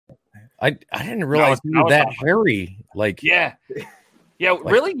I didn't realize he was that hairy. Like, yeah,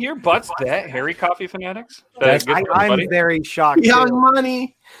 really, your butt's that hairy, Coffee Fanatics? I'm very shocked. Young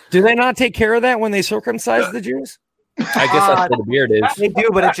Money. Do they not take care of that when they circumcise the Jews? I guess that's what the beard is. They do,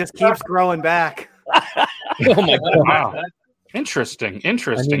 but it just keeps growing back. Oh my God! Wow. Interesting.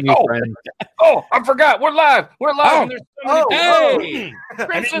 Oh, I forgot. We're live. And there's so many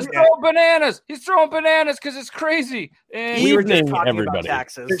Chris is throwing bananas. He's throwing bananas because it's crazy. And We were just talking everybody. about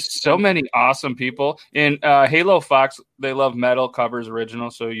taxes. there's so many awesome people. And Halo Fox, they love metal covers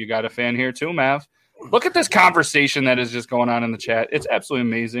original. So you got a fan here too, Mav. Look at this conversation that is just going on in the chat. It's absolutely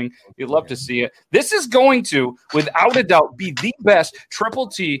amazing. You'd love to see it. This is going to, without a doubt, be the best Triple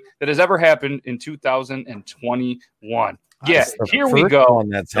T that has ever happened in 2021. Yeah, here we go. One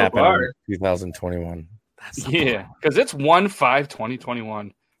that's happened in 2021. Yeah, because it's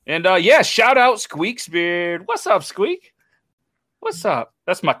 1/5/2021. And shout out Squeaksbeard. What's up, Squeak? What's up?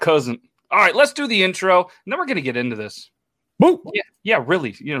 That's my cousin. All right, let's do the intro, and then we're gonna get into this. Boop. Yeah,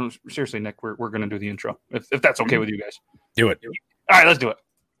 really. Seriously, Nick, we're gonna do the intro if that's okay with you guys. Do it. All right, let's do it.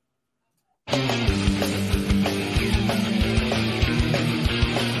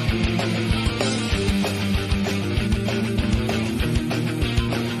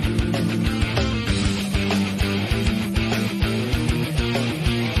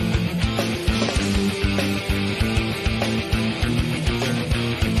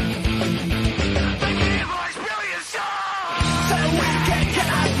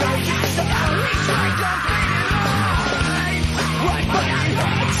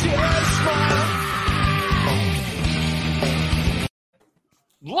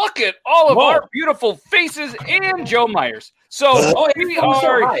 Look at all of our beautiful faces and Joe Myers. So we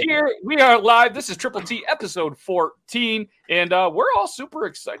are here. We are live. This is Triple T episode 14. And we're all super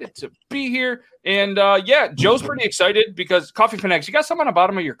excited to be here. And Joe's pretty excited because Coffee Fanatics, you got something on the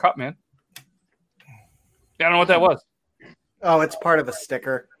bottom of your cup, man. I don't know what that was. Oh, it's part of a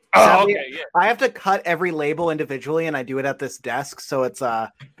sticker. Oh, okay, yeah. I have to cut every label individually, and I do it at this desk, so it's fair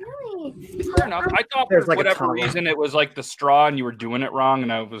enough. I thought for whatever reason it was like the straw, and you were doing it wrong,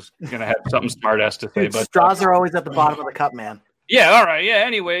 and I was gonna have something smart ass to say. But straws are always at the bottom of the cup, man. Yeah, all right. Yeah,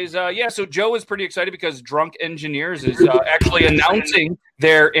 anyways, so Joe is pretty excited because Drunk Engineers is actually announcing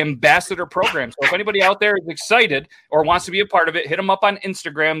their ambassador program. So if anybody out there is excited or wants to be a part of it, hit them up on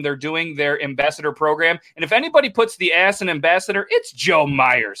Instagram. They're doing their ambassador program. And if anybody puts the ass in ambassador, it's Joe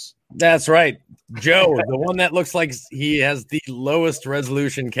Myers. That's right. Joe, the one that looks like he has the lowest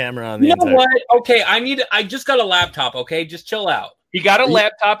resolution camera on the You know what? Okay, I just got a laptop, okay? Just chill out. He got a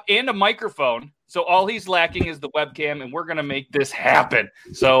laptop and a microphone. So all he's lacking is the webcam, and we're going to make this happen.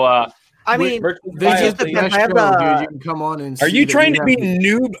 So, I mean, this is the best show, dude. You can come on and. Are you trying to be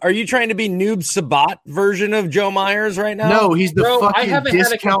Noob? Are you trying to be Noob Sabat version of Joe Myers right now? No, he's the fucking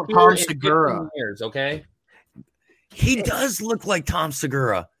discount Tom Segura. Okay, he does look like Tom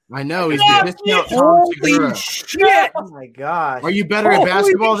Segura. I know he's the discount Tom Segura. Shit! Oh my gosh! Are you better at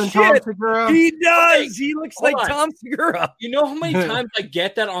basketball than Tom Segura? He does. He looks like Tom Segura. You know how many times I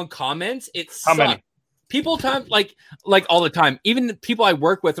get that on comments? It's how many? People like all the time. Even the people I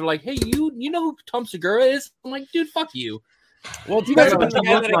work with are like, "Hey, you know who Tom Segura is?" I'm like, "Dude, fuck you." Well, you guys I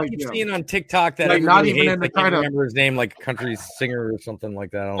keep seeing on TikTok that like not even in the I can't remember his name, like a country singer or something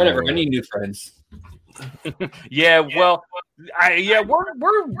like that. Whatever. I need new friends. We're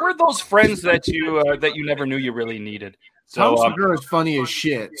those friends that you never knew you really needed. So Tom Segura is funny as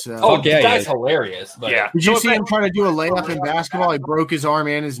shit. So. Oh, yeah, that's hilarious. But yeah. Did you see him trying to do a layup in basketball? He broke his arm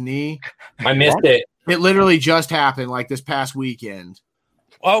and his knee. I missed it. It literally just happened like this past weekend.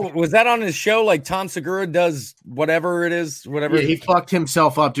 Oh, was that on his show? Like Tom Segura does whatever it is, whatever. Yeah, he fucked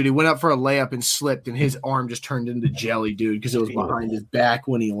himself up, dude. He went up for a layup and slipped, and his arm just turned into jelly, dude, because it was behind his back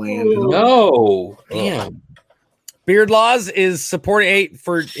when he landed. No, damn. Beard Laws is supporting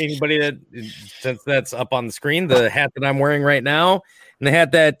for anybody that, since that's up on the screen, the hat that I'm wearing right now, and the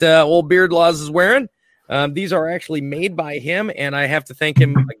hat that old Beard Laws is wearing. These are actually made by him, and I have to thank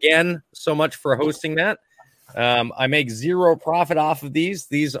him again so much for hosting that. I make zero profit off of these.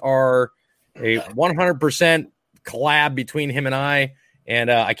 These are a 100% collab between him and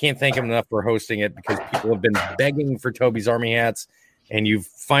I can't thank him enough for hosting it because people have been begging for Toby's Army hats, and you've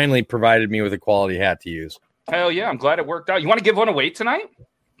finally provided me with a quality hat to use. Hell yeah, I'm glad it worked out. You want to give one away tonight,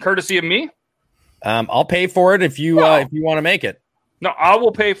 courtesy of me? I'll pay for it if you want to make it. No, I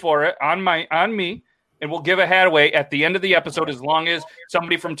will pay for it on me. And we'll give a hat away at the end of the episode as long as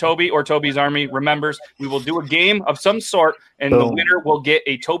somebody from Toby or Toby's Army remembers. We will do a game of some sort, and the winner will get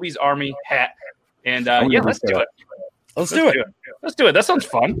a Toby's Army hat. And let's do it. Let's do it. Let's do it. That sounds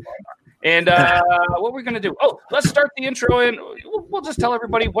fun. And what we're going to do? Oh, let's start the intro, and we'll just tell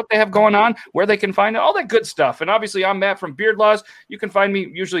everybody what they have going on, where they can find it, all that good stuff. And obviously, I'm Matt from Beard Laws. You can find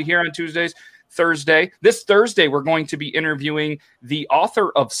me usually here on Tuesdays, Thursday. This Thursday, we're going to be interviewing the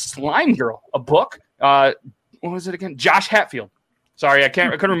author of Slime Girl, a book. What was it again? Josh Hatfield. Sorry, I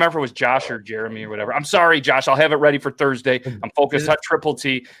couldn't remember if it was Josh or Jeremy or whatever. I'm sorry, Josh. I'll have it ready for Thursday. I'm focused on Triple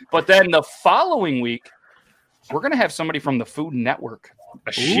T. But then the following week, we're going to have somebody from the Food Network,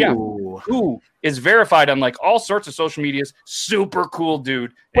 a chef who is verified on like all sorts of social medias. Super cool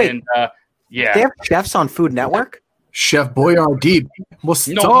dude. Wait, and they have chefs on Food Network? Chef Boyardee. No, it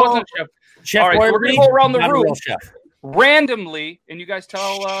wasn't Chef. All right, so we're going to go around the room randomly, and you guys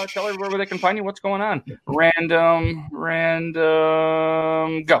tell everybody where they can find you. What's going on? Random,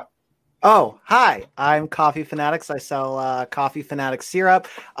 go. Oh, hi. I'm Coffee Fanatics. I sell Coffee Fanatics syrup.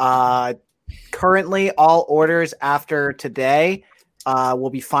 Currently, all orders after today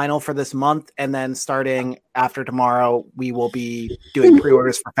will be final for this month, and then starting after tomorrow, we will be doing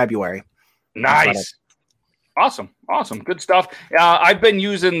pre-orders for February. Nice. Awesome. Good stuff. I've been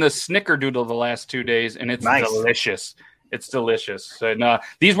using the Snickerdoodle the last 2 days, and it's delicious. It's delicious. And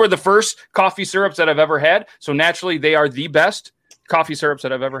these were the first coffee syrups that I've ever had, so naturally, they are the best coffee syrups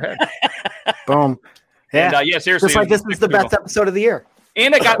that I've ever had. Boom. Yeah. And, seriously. Just like this is the best episode of the year.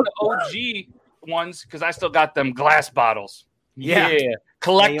 And I got the OG ones because I still got them glass bottles. Yeah.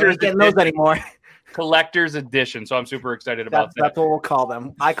 Collector's you ain't getting those anymore. Collector's edition. So I'm super excited about that. That's what we'll call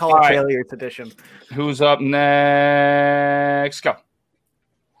them. I call it Failures Edition. Who's up next? Go.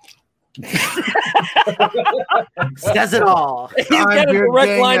 Says it all. He's got a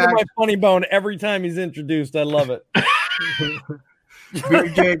direct line to my funny bone every time he's introduced. I love it.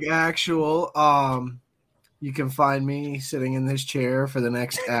 Beard Gig Actual. You can find me sitting in this chair for the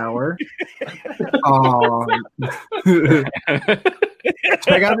next hour.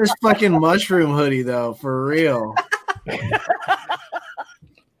 Check out this fucking mushroom hoodie, though, for real.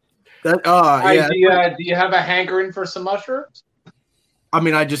 Do you have a hankering for some mushrooms? I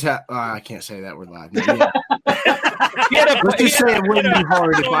mean, I just have. I can't say that. We're live. Yeah. Let's just say it wouldn't be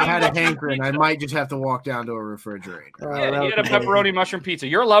hard if I had a hankering. I might just have to walk down to a refrigerator. He had a pepperoni mushroom pizza.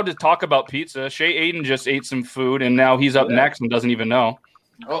 You're allowed to talk about pizza. Shay Aiden just ate some food, and now he's up next and doesn't even know.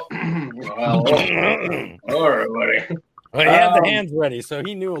 Oh, well, everybody. Well, he had the hands ready, so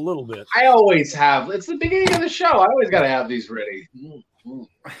he knew a little bit. I always have. It's the beginning of the show. I always got to have these ready.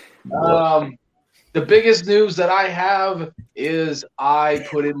 The biggest news that I have is I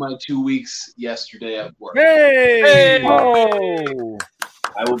put in my 2 weeks yesterday at work. Hey! Oh.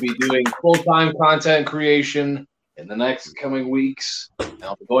 I will be doing full-time content creation in the next coming weeks. And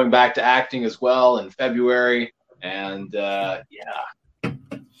I'll be going back to acting as well in February. And yeah.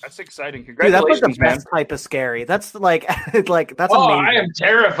 That's exciting. Dude, Congratulations, that's like the best type of scary. That's like that's amazing. I am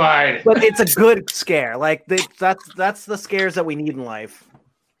terrified. But it's a good scare. Like that's the scares that we need in life.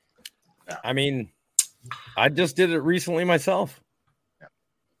 I mean, I just did it recently myself.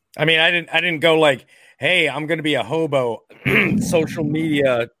 I mean, I didn't go like, hey, I'm going to be a hobo social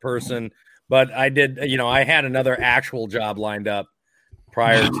media person, but I did, I had another actual job lined up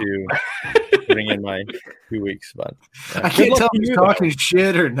prior to putting in my 2 weeks. But I can't tell if he's talking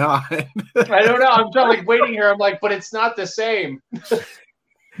shit or not. I don't know. I'm like waiting here. I'm like, but it's not the same.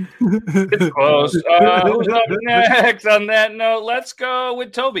 It's close. Who's up next on that note? Let's go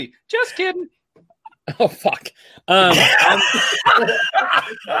with Toby. Just kidding. Oh, fuck.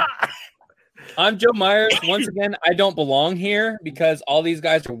 I'm Joe Myers. Once again, I don't belong here because all these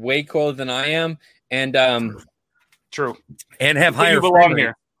guys are way cooler than I am. And true. And have higher you belong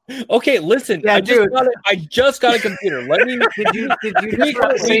here. Okay, listen. Yeah, I just got a computer. Let me. Did you just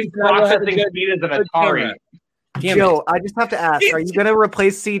the same processing speed as an Atari? Joe, I just have to ask, are you going to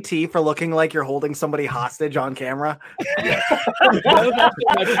replace CT for looking like you're holding somebody hostage on camera? That was actually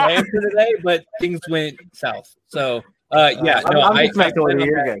my plan for today, but things went south. So,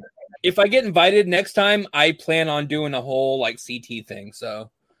 if I get invited next time, I plan on doing a whole CT thing.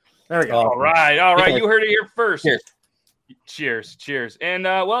 So, there we go. All right. You heard it here first. Cheers. And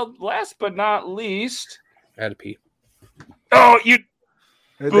last but not least, I had to pee. Oh, you.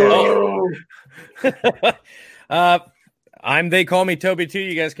 They call me Toby too.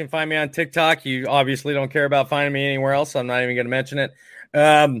 You guys can find me on TikTok. You obviously don't care about finding me anywhere else, so I'm not even going to mention it.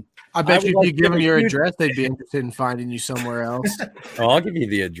 I bet you if you give them your address, they'd be interested in finding you somewhere else. Oh, I'll give you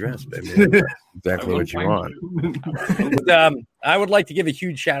the address, baby. Exactly what you want. I would like to give a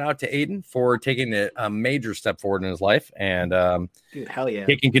huge shout out to Aiden for taking a major step forward in his life and dude, hell yeah,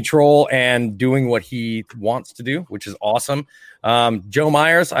 taking control and doing what he wants to do, which is awesome. Joe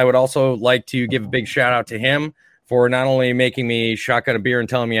Myers, I would also like to give a big shout out to him for not only making me shotgun a beer and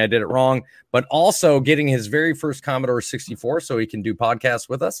telling me I did it wrong, but also getting his very first Commodore 64 so he can do podcasts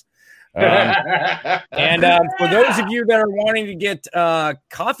with us. And for those of you that are wanting to get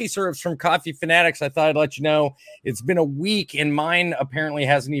coffee syrups from Coffee Fanatics, I thought I'd let you know it's been a week and mine apparently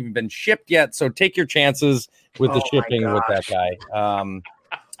hasn't even been shipped yet. So take your chances with the shipping with that guy.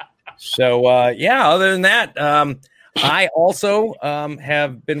 Other than that, I also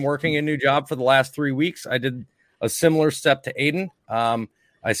have been working a new job for the last 3 weeks. I did a similar step to Aiden.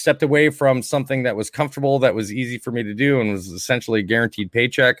 I stepped away from something that was comfortable, that was easy for me to do, and was essentially a guaranteed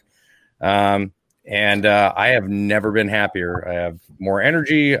paycheck. I have never been happier. I have more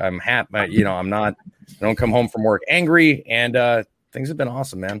energy. I'm happy. I don't come home from work angry, and things have been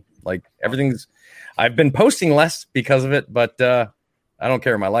awesome, man. Like I've been posting less because of it, but I don't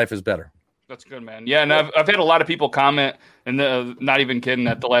care. My life is better. That's good, man. Yeah, and I've had a lot of people comment, and not even kidding,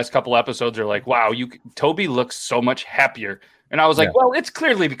 that the last couple episodes are like, wow, Toby looks so much happier. And I was like, well, it's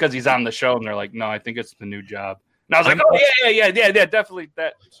clearly because he's on the show. And they're like, no, I think it's the new job. And I was like, yeah, definitely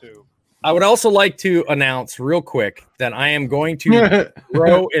that too. I would also like to announce real quick that I am going to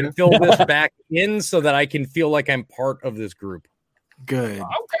grow and fill this back in so that I can feel like I'm part of this group. Good.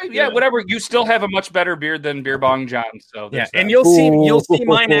 Okay, yeah, whatever. You still have a much better beard than Beer Bong John. So yeah, and you'll see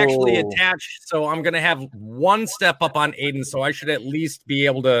mine actually attached. So I'm gonna have one step up on Aiden, so I should at least be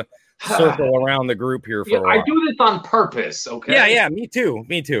able to circle around the group here for a while. I do this on purpose, okay? Yeah, me too.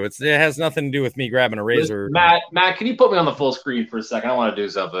 It has nothing to do with me grabbing a razor. Matt, can you put me on the full screen for a second? I want to do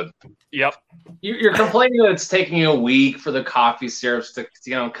something. Yep. You're complaining that it's taking you a week for the coffee syrups to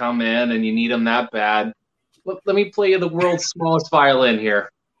come in, and you need them that bad. Let me play you the world's smallest violin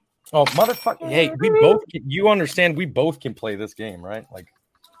here. Oh, motherfucker! Hey, you understand? We both can play this game, right? Like,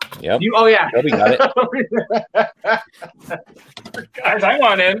 yep. Oh yeah. We got it. Guys, I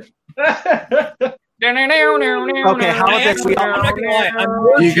want in. Okay, how about this? I'm not gonna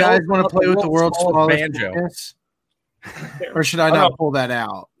lie. You guys want to play with the world's smallest banjo? Or should I not pull that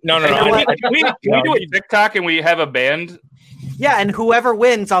out? No. Can we do a TikTok and we have a band? Yeah, and whoever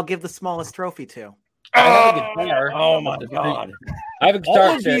wins, I'll give the smallest trophy to. Oh my god! I have a guitar.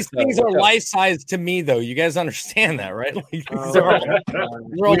 All of these things are life size to me, though. You guys understand that, right? Like, these are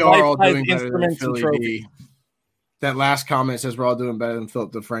we are all doing better than Philly D. That last comment says we're all doing better than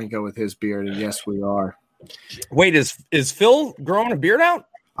Philip DeFranco with his beard, and yes, we are. Wait, is Phil growing a beard out?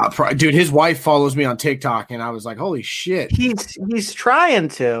 Dude, his wife follows me on TikTok, and I was like, "Holy shit!" He's trying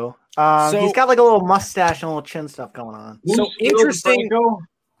to. He's got like a little mustache and a little chin stuff going on. So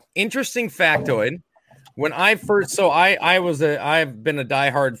interesting factoid. When I first, I've been a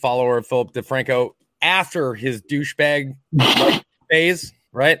diehard follower of Philip DeFranco after his douchebag phase.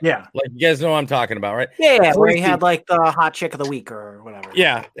 Right? Yeah. Like, you guys know what I'm talking about, right? Yeah, where he had like the hot chick of the week or whatever.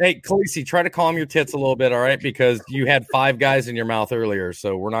 Yeah. Hey, Khaleesi, try to calm your tits a little bit, all right? Because you had 5 guys in your mouth earlier,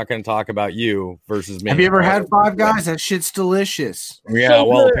 so we're not going to talk about you versus me. Have you ever had 5 guys? That shit's delicious. Yeah, so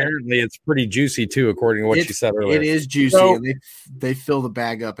well, apparently it's pretty juicy, too, according to what she said earlier. It is juicy, and they fill the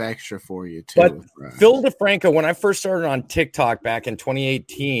bag up extra for you, too. But Phil DeFranco, when I first started on TikTok back in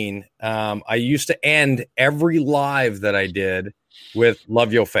 2018, I used to end every live that I did with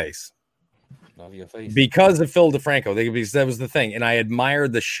love your face because of Phil DeFranco, because that was the thing. And I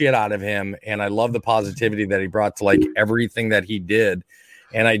admired the shit out of him. And I love the positivity that he brought to like everything that he did.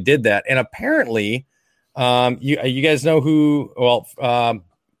 And I did that. And apparently you guys know who,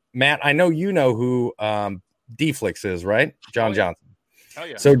 Matt, I know, you know who D-Flix is, right? John Johnson. Oh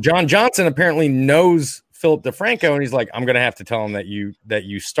yeah. So John Johnson apparently knows Philip DeFranco. And he's like, I'm going to have to tell him that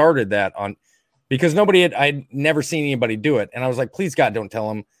you started that on, because I'd never seen anybody do it. And I was like, please God, don't tell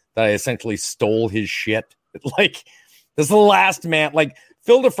him that I essentially stole his shit. Like, this is the last man. Like,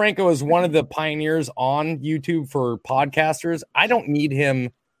 Phil DeFranco is one of the pioneers on YouTube for podcasters. I don't need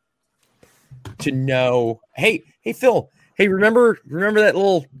him to know, hey, Phil, hey, remember that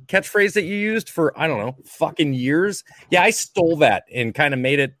little catchphrase that you used for, I don't know, fucking years? Yeah, I stole that and kind of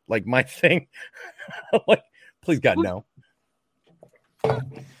made it like my thing. Like, please God, no.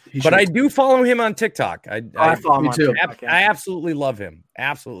 But I do follow him on TikTok. I follow him too. I absolutely love him.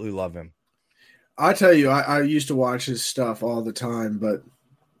 Absolutely love him. I tell you, I used to watch his stuff all the time, but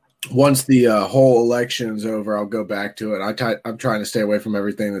once the whole election's over, I'll go back to it. I'm trying to stay away from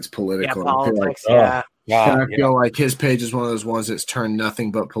everything that's political. Yeah, politics, I feel like his page is one of those ones that's turned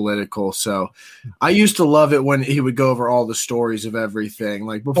nothing but political. So I used to love it when he would go over all the stories of everything.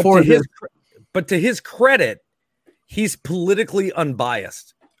 Like before but to his credit, he's politically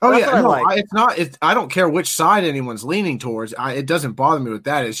unbiased. Oh, that's yeah, it's not. I don't care which side anyone's leaning towards. It doesn't bother me with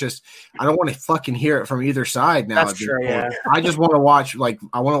that. It's just I don't want to fucking hear it from either side now. That's true. Yeah. I just want to watch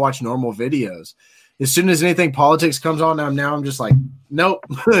I want to watch normal videos. as soon as anything politics comes on, I'm just like, nope,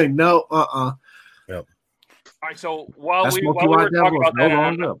 no, All right, so while That's we Smoky were White talking Devil about is no that,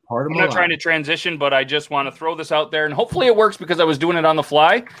 longer a part of I'm my not trying to life. transition, but I just want to throw this out there, and hopefully it works because I was doing it on the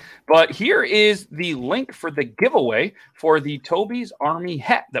fly. But here is the link for the giveaway for the Toby's Army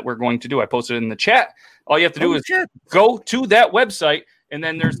hat that we're going to do. I posted it in the chat. All you have to do is go to that website, and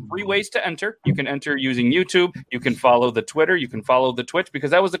then there's 3 ways to enter. You can enter using YouTube. You can follow the Twitter. You can follow the Twitch,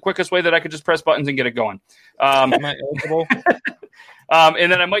 because that was the quickest way that I could just press buttons and get it going. Am I eligible?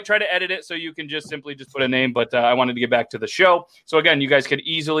 And then I might try to edit it so you can just simply put a name, but I wanted to get back to the show. So again, you guys could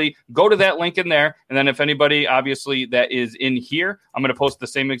easily go to that link in there. And then if anybody, obviously, that is in here, I'm going to post the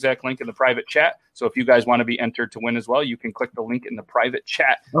same exact link in the private chat. So if you guys want to be entered to win as well, you can click the link in the private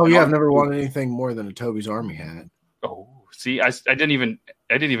chat. Oh yeah, I've never wanted anything more than a Toby's Army hat. Oh, see, I didn't even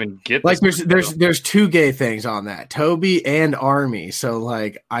get Like this. there's 2 gay things on that, Toby and Army. So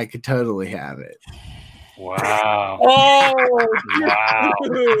like I could totally have it. Wow. Oh, Wow.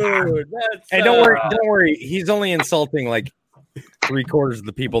 dude, hey, don't worry. He's only insulting like 3/4 of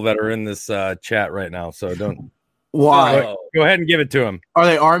the people that are in this chat right now. So don't. Why? Go ahead and give it to him. Are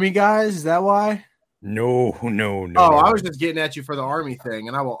they Army guys? Is that why? No. Oh, I was just getting at you for the Army thing,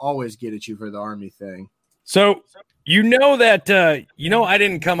 and I will always get at you for the Army thing. So you know that I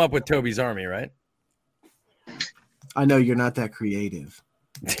didn't come up with Toby's Army, right? I know you're not that creative.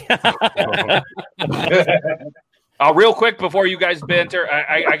 Real quick before you guys banter,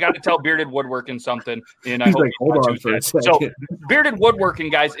 I got to tell Bearded Woodworking something, and I He's hope like, you hold want on to for a that. second. So, Bearded Woodworking,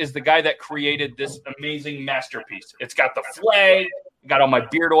 guys, is the guy that created this amazing masterpiece. It's got the flag, got all my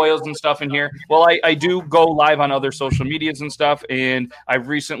beard oils and stuff in here. Well, I do go live on other social medias and stuff, and I've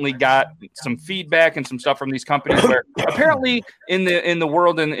recently got some feedback and some stuff from these companies where apparently in the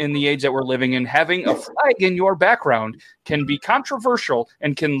world and in the age that we're living in, having a flag in your background can be controversial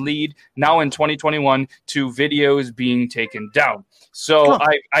and can lead now in 2021 to videos being taken down. So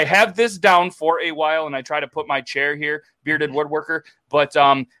I have this down for a while, and I try to put my chair here, Bearded Woodworker, but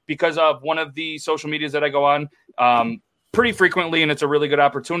because of one of the social medias that I go on, pretty frequently, and it's a really good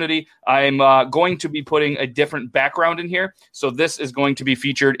opportunity, I'm going to be putting a different background in here. So this is going to be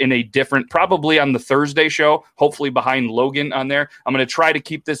featured in a different, probably on the Thursday show, hopefully behind Logan on there. I'm going to try to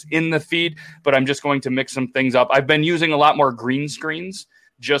keep this in the feed, but I'm just going to mix some things up. I've been using a lot more green screens,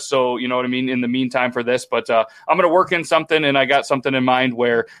 just so you know what I mean, in the meantime for this. But I'm going to work in something, and I got something in mind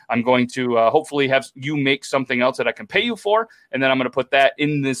where I'm going to hopefully have you make something else that I can pay you for, and then I'm going to put that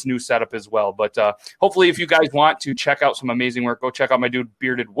in this new setup as well. But hopefully if you guys want to check out some amazing work, go check out my dude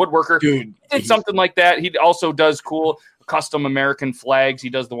Bearded Woodworker. Dude, he did something like that. He also does cool custom American flags. He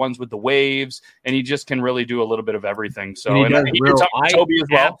does the ones with the waves, and he just can really do a little bit of everything. So he did Toby as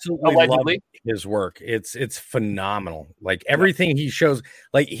well, allegedly. Love his work. It's phenomenal. Like everything he shows,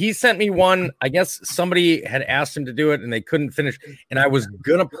 like he sent me one, I guess somebody had asked him to do it and they couldn't finish, and I was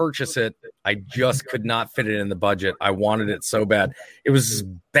gonna purchase it. I just could not fit it in the budget. I wanted it so bad. It was this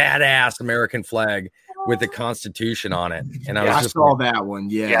badass American flag with the Constitution on it. And I saw that one.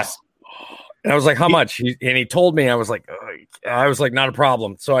 Yes. And I was like, how much? He told me. I was like, not a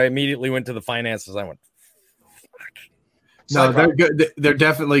problem. So I immediately went to the finances. I went, fuck. No, they're good. They're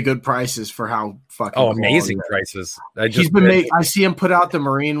definitely good prices for how fucking. Oh, amazing prices. I see him put out the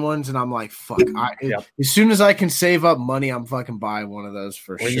Marine ones, and I'm like, fuck. As soon as I can save up money, I'm fucking buying one of those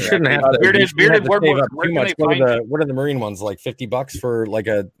for sure. You shouldn't have to. Bearded Woodworker. Too much. What are the Marine ones like? $50 for like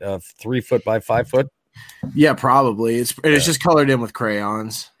a 3 foot by 5 foot? Yeah, probably. It's just colored in with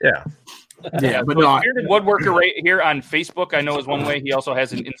crayons. Yeah. Yeah, but no, Bearded Woodworker right here on Facebook, I know is one way. He also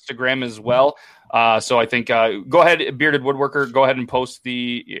has an Instagram as well. So I think go ahead, Bearded Woodworker, go ahead and post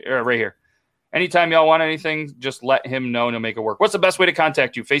the right here. Anytime y'all want anything, just let him know and he'll make it work. What's the best way to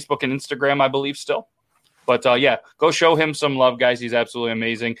contact you? Facebook and Instagram, I believe, still. But yeah, go show him some love, guys. He's absolutely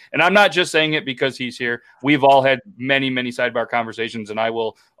amazing. And I'm not just saying it because he's here. We've all had many, many sidebar conversations, and I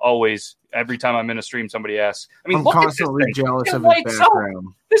will always, every time I'm in a stream, somebody asks. I mean, I'm constantly jealous of his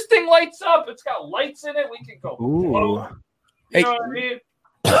background. This thing lights up. It's got lights in it. We can go. Ooh. You know what I mean?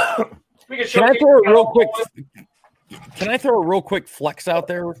 Can I throw a real quick? Can I throw a real quick flex out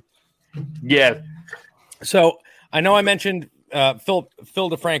there? Yeah. So I know I mentioned Phil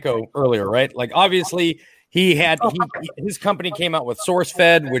DeFranco earlier, right? Like obviously his company came out with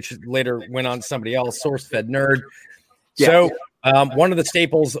SourceFed, which later went on to somebody else, SourceFed Nerd. Yeah. So one of the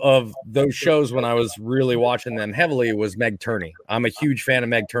staples of those shows when I was really watching them heavily was Meg Turney. I'm a huge fan of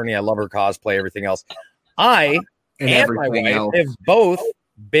Meg Turney. I love her cosplay, everything else. I and my wife have both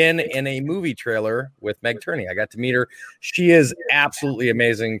been in a movie trailer with Meg Turney. I got to meet her. She is absolutely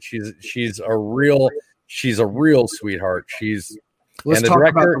amazing. She's a real sweetheart. Let's And the talk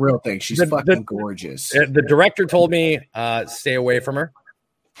about director- the real thing. She's the- fucking gorgeous. The director told me stay away from her.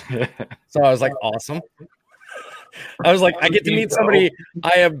 So I was like, awesome. I was like, I get to meet somebody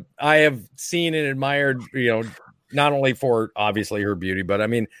I have seen and admired, not only for obviously her beauty, but I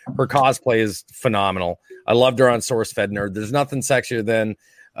mean her cosplay is phenomenal. I loved her on SourceFed Nerd. There's nothing sexier than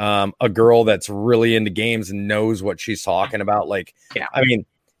a girl that's really into games and knows what she's talking about. Like, I mean,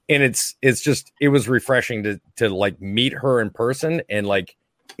 and it was refreshing to like meet her in person, and like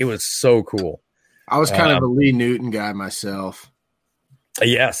it was so cool. I was kind of a Lee Newton guy myself.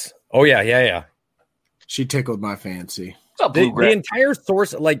 Yes. Oh yeah. She tickled my fancy. The entire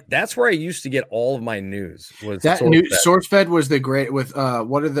source, like that's where I used to get all of my news. Was that new SourceFed was the great with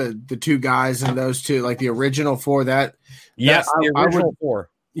what are the two guys and those two, like the original four that. Yes, the original four.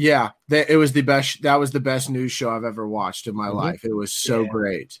 Yeah, it was the best. That was the best news show I've ever watched in my life. It was so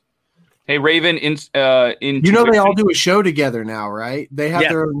great. Hey Raven, they all do a show together now, right? They have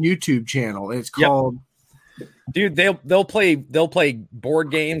their own YouTube channel. It's called. Dude, they'll play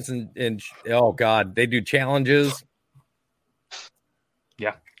board games and oh god, they do challenges.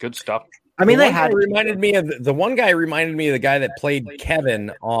 Yeah, good stuff. I mean, the one guy reminded me of the guy that played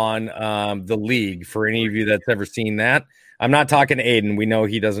Kevin on the League. For any of you that's ever seen that, I'm not talking to Aiden. We know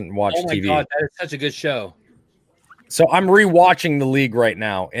he doesn't watch TV. God, that is such a good show. So I'm rewatching the League right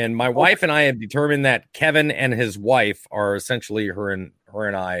now, and my wife and I have determined that Kevin and his wife are essentially her and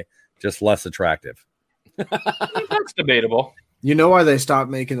I, just less attractive. That's debatable. You know why they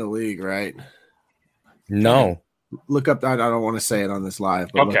stopped making the League, right? No. Look up. I don't want to say it on this live.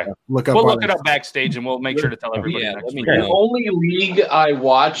 But Okay. Look up. We'll look it up backstage, and we'll make sure to tell everybody. Yeah, next let me week. The know. only league I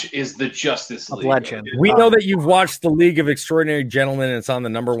watch is the Justice Of League. Legend. We know that you've watched the League of Extraordinary Gentlemen, and it's on the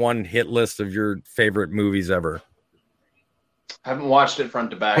 #1 hit list of your favorite movies ever. I haven't watched it front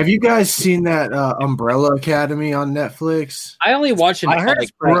to back. Have you guys seen that Umbrella Academy on Netflix? I only watched it. I heard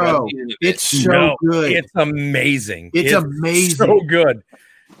it's pretty Bro, it's so good. It's amazing. It's amazing. So good.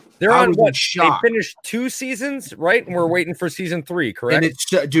 They're I on was in what? shock. They finished 2 seasons, right? And we're waiting for season 3, correct? And it's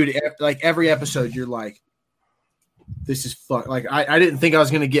dude, like every episode, you're like, "This is fun." Like I didn't think I was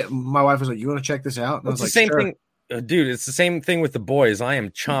gonna get. My wife was like, "You want to check this out?" And I was It's the like, same "Sure." thing, dude. It's the same thing with The Boys. I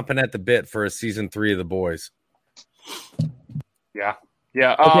am chomping at the bit for a season 3 of The Boys. Yeah.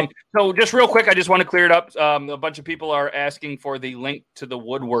 Yeah. Okay. So just real quick, I just want to clear it up. A bunch of people are asking for the link to the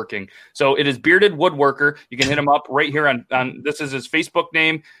woodworking. So it is Bearded Woodworker. You can hit him up right here on this is his Facebook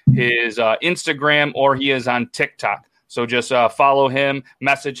name, his Instagram, or he is on TikTok. So just follow him,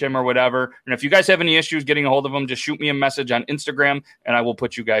 message him or whatever. And if you guys have any issues getting a hold of him, just shoot me a message on Instagram and I will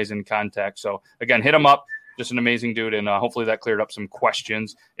put you guys in contact. So again, hit him up. Just an amazing dude, and hopefully that cleared up some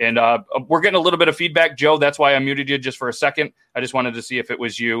questions. And we're getting a little bit of feedback, Joe. That's why I muted you just for a second. I just wanted to see if it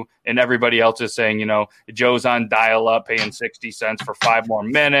was you. And everybody else is saying, Joe's on dial-up, paying 60 cents for 5 more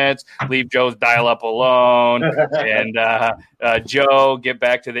minutes. Leave Joe's dial-up alone. And Joe, get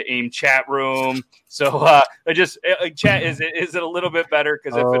back to the AIM chat room. So chat, is it a little bit better?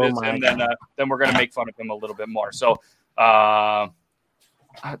 Because if it is him, then we're going to make fun of him a little bit more. So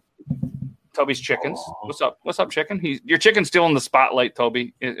Toby's chickens. What's up? What's up, chicken? Your chicken's still in the spotlight,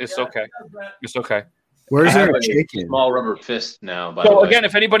 Toby. It's okay. It's okay. Where's I have our a chicken? small rubber fist now. By the So way. again,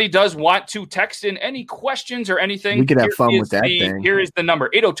 if anybody does want to text in any questions or anything, We could have here fun is with that thing. Here is the number: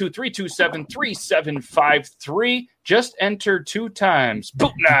 802-327-3753. Just enter 2 times.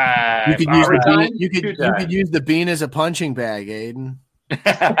 Boot knife. You could use All the right. bean. You could use the bean as a punching bag, Aiden.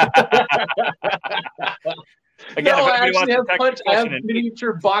 Again, No, if I anybody wants actually to have text a I have question in,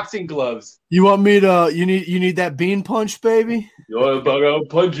 miniature boxing gloves. You want me to? You need that bean punch, baby. You're about to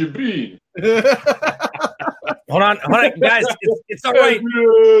punch a bean. Hold on, guys. It's all right.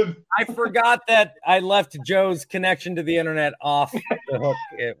 I forgot that I left Joe's connection to the internet off the hook.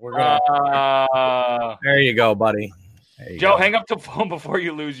 We're gonna. There you go, buddy. There you Joe, go. hang up the phone before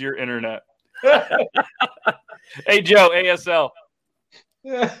you lose your internet. Hey, Joe, ASL.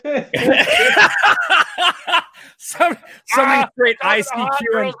 Somebody straight ICQ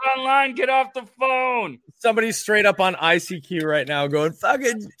Girls online, get off the phone. somebody's straight up on ICQ right now going fuck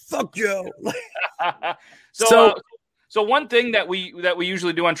Joe. So one thing that we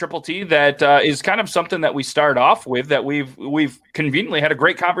usually do on Triple T that is kind of something that we start off with that we've conveniently had a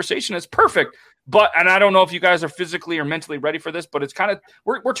great conversation. It's perfect, and I don't know if you guys are physically or mentally ready for this, but it's kind of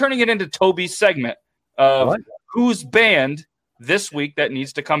we're turning it into Toby's segment of who's banned this week that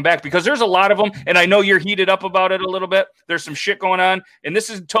needs to come back, because there's a lot of them, and I know you're heated up about it a little bit. There's some shit going on, and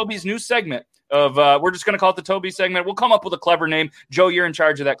this is Toby's new segment of we're just going to call it the Toby segment. We'll come up with a clever name. Joe, you're in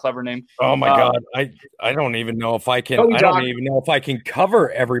charge of that clever name. Oh my God. I don't even know if I can, Toby I Doc. don't even know if I can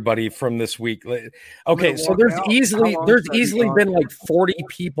cover everybody from this week. Okay. So there's easily been like 40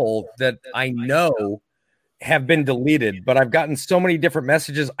 people that I know have been deleted, but I've gotten so many different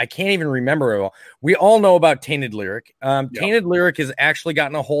messages. I can't even remember it all. We all know about Tainted Lyric. Tainted Lyric has actually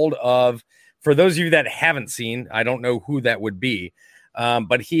gotten a hold of, for those of you that haven't seen, I don't know who that would be.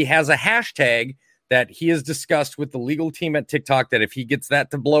 But he has a hashtag that he has discussed with the legal team at TikTok that if he gets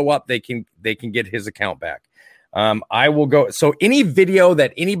that to blow up, they can get his account back. I will go. So any video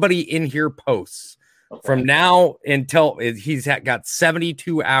that anybody in here posts from now until he's got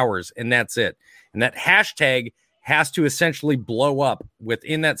 72 hours and that's it. And that hashtag has to essentially blow up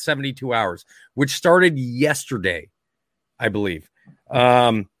within that 72 hours, which started yesterday, I believe.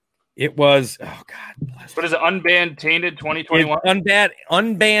 It was, oh God. What is it? Unbanned Tainted 2021?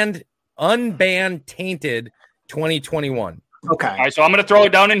 Unbanned Tainted 2021. Okay. All right, so I'm going to throw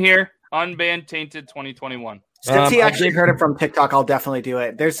it down in here. Unbanned Tainted 2021. Since he actually heard it from TikTok, I'll definitely do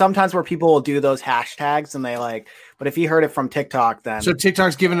it. There's sometimes where people will do those hashtags and they but if he heard it from TikTok, then. So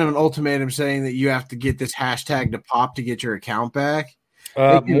TikTok's giving him an ultimatum saying that you have to get this hashtag to pop to get your account back.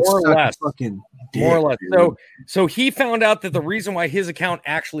 More or less. More or less. So he found out that the reason why his account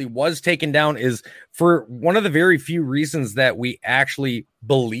actually was taken down is for one of the very few reasons that we actually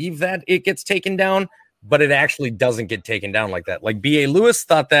believe that it gets taken down, but it actually doesn't get taken down like that. Like B.A. Lewis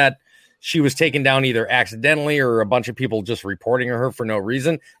thought that she was taken down either accidentally or a bunch of people just reporting her for no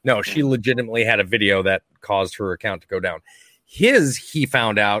reason. No, she legitimately had a video that caused her account to go down. He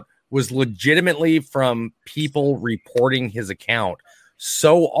found out, was legitimately from people reporting his account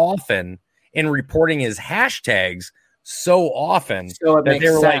so often and reporting his hashtags so often. So it that makes they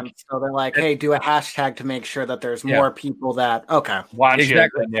were sense. like, So they're like, hey, do a hashtag to make sure that there's more people that, okay. Want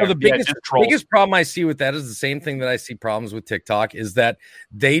exactly. you. So the Yeah, just trolls. biggest problem I see with that is the same thing that I see problems with TikTok is that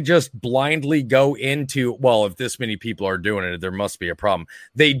they just blindly go into, well, if this many people are doing it, there must be a problem.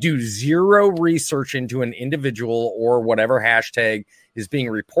 They do zero research into an individual or whatever hashtag is being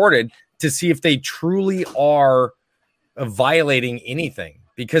reported to see if they truly are violating anything,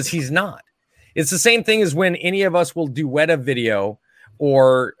 because he's not. It's the same thing as when any of us will duet a video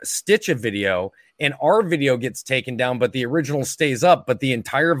or stitch a video and our video gets taken down, but the original stays up, but the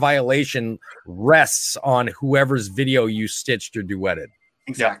entire violation rests on whoever's video you stitched or duetted.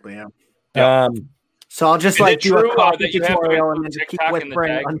 Exactly. Yeah. So I'll just Is it do a true, copy that you have to tutorial and include then just keep TikTok in the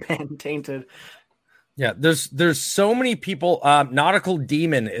whispering tag? unbanned tainted. Yeah, there's so many people. Nautical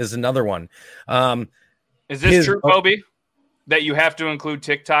Demon is another one. Is this true, Kobe? That you have to include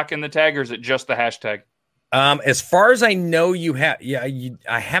TikTok in the tag, or is it just the hashtag? As far as I know, you have. Yeah,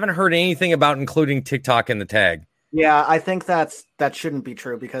 I haven't heard anything about including TikTok in the tag. Yeah, I think that shouldn't be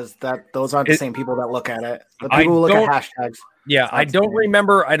true because those aren't the same people that look at it. The people who look at hashtags. Yeah, I don't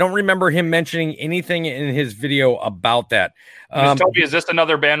remember him mentioning anything in his video about that. Toby, is this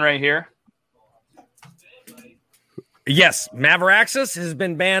another ban right here? Yes, Maveraxis has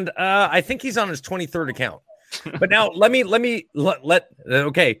been banned. I think he's on his 23rd account. But now let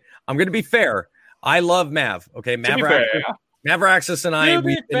okay, I'm going to be fair. I love Mav. Okay, Maveraxis and I,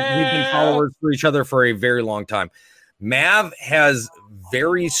 we've been followers for each other for a very long time. Mav has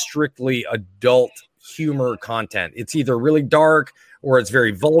very strictly adult humor content. It's either really dark or it's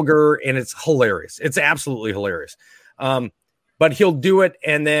very vulgar, and it's hilarious. It's absolutely hilarious. But he'll do it,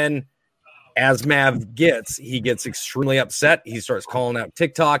 and then as Mav gets extremely upset. He starts calling out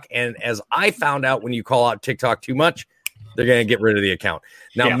TikTok. And as I found out, when you call out TikTok too much, they're going to get rid of the account.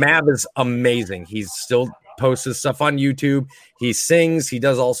 Now, Mav is amazing. He's still posts his stuff on YouTube. He sings. He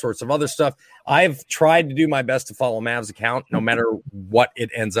does all sorts of other stuff. I've tried to do my best to follow Mav's account, no matter what it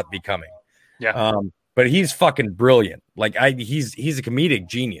ends up becoming. Yeah. But he's fucking brilliant. Like he's a comedic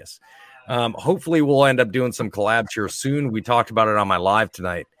genius. Hopefully we'll end up doing some collabs here soon. We talked about it on my live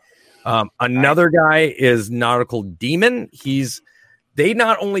tonight. Another guy is Nautical Demon. They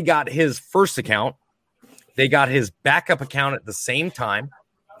not only got his first account, they got his backup account at the same time.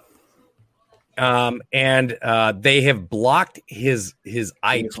 And they have blocked his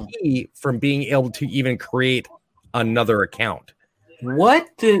IP from being able to even create another account. What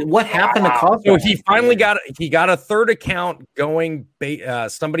happened to cause So he finally got a third account going.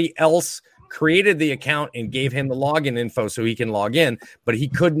 Somebody else created the account and gave him the login info so he can log in, but he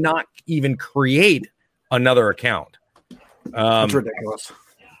could not even create another account. That's ridiculous.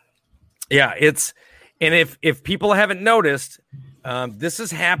 Yeah, and if people haven't noticed, this is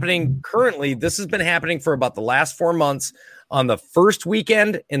happening currently. This has been happening for about the last 4 months on the first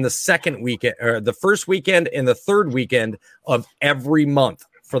weekend and the second weekend, or the first weekend and the third weekend of every month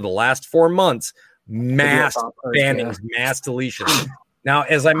for the last 4 months, mass Yeah. bannings, mass deletions. Now,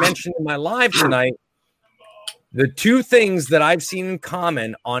 as I mentioned in my live tonight, the two things that I've seen in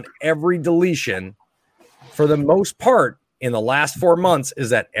common on every deletion, for the most part, in the last 4 months, is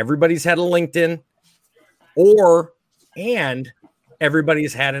that everybody's had a LinkedIn and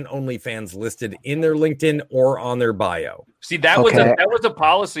everybody's had an OnlyFans listed in their LinkedIn or on their bio. See, that was a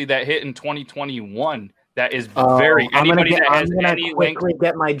policy that hit in 2021. That is very anybody that has any link. Quickly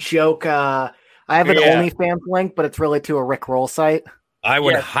get my joke. I have an OnlyFans link, but it's really to a Rick Roll site. I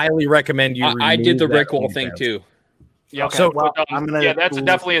would highly recommend you. I did the Rick Roll OnlyFans thing too. Yeah, Okay, so well, I'm gonna that's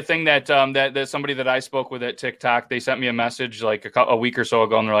definitely a thing that that somebody that I spoke with at TikTok, they sent me a message like a week or so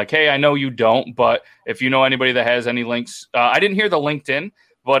ago, and they're like, "Hey, I know you don't, but if you know anybody that has any links, I didn't hear the LinkedIn,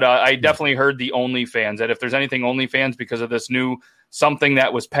 but I definitely heard the OnlyFans. That if there's anything OnlyFans because of this new something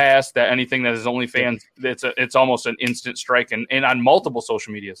that was passed, that anything that is OnlyFans, it's almost an instant strike, and on multiple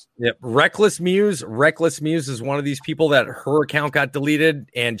social medias. Yep. Reckless Muse is one of these people that her account got deleted,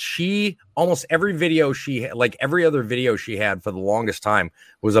 and she almost every video every other video she had for the longest time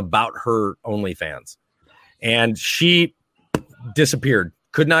was about her OnlyFans, and she disappeared,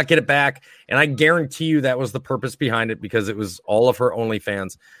 could not get it back, and I guarantee you that was the purpose behind it, because it was all of her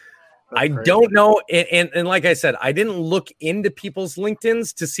OnlyFans. I don't know. And like I said, I didn't look into people's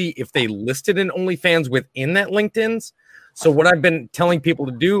LinkedIns to see if they listed an OnlyFans within that LinkedIn's. So what I've been telling people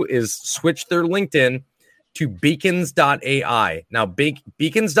to do is switch their LinkedIn to beacons.ai. Now,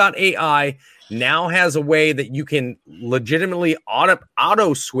 beacons.ai now has a way that you can legitimately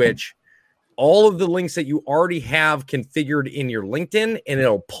auto switch all of the links that you already have configured in your LinkedIn, and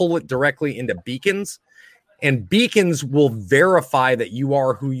it'll pull it directly into Beacons. And Beacons will verify that you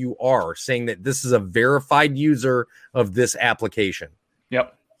are who you are, saying that this is a verified user of this application.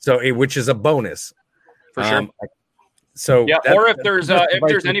 Yep. So, which is a bonus for sure. So yeah, or if there's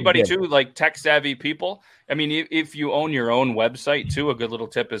anybody too, like tech savvy people. I mean, if you own your own website too, a good little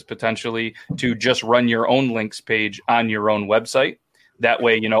tip is potentially to just run your own links page on your own website. That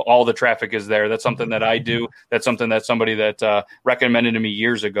way, all the traffic is there. That's something that I do. That's something that somebody that recommended to me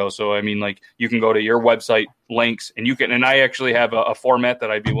years ago. So, I mean, like, you can go to your website links, and I actually have a format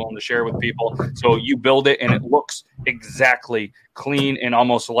that I'd be willing to share with people. So you build it and it looks exactly clean and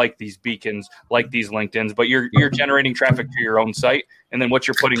almost like these beacons, like these LinkedIns, but you're generating traffic to your own site. And then what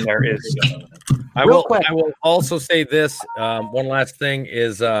you're putting there is. I will also say this. One last thing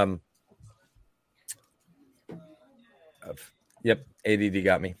is, yep. ADD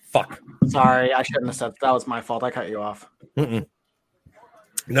got me. Fuck. Sorry, I shouldn't have said that. Was my fault. I cut you off. No,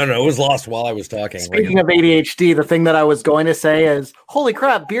 it was lost while I was talking. Speaking of ADHD, the thing that I was going to say is, holy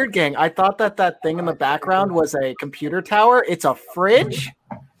crap, Beard Gang. I thought that thing in the background was a computer tower. It's a fridge?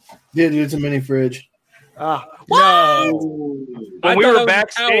 Yeah, dude, it's a mini fridge. When we were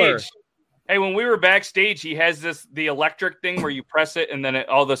backstage. Hey, when we were backstage, he has the electric thing where you press it and then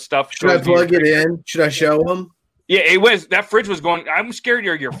all the stuff. Should I plug it in? Should I show him? Yeah, that fridge was going. I'm scared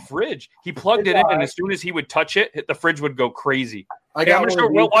of your fridge. He plugged it in, and as soon as he would touch it, the fridge would go crazy. I'm gonna show,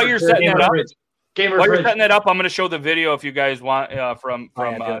 while you're setting that up, I'm going to show the video if you guys want from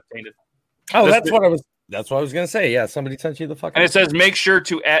Tainted. Oh, that's what I was going to say. Yeah, somebody sent you the fucking. And it says make sure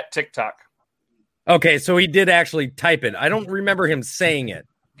to @TikTok. Okay, so he did actually type it. I don't remember him saying it.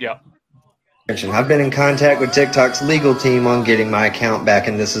 Yeah. I've been in contact with TikTok's legal team on getting my account back,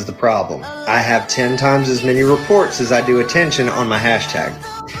 and this is the problem. I have 10 times as many reports as I do attention on my hashtag.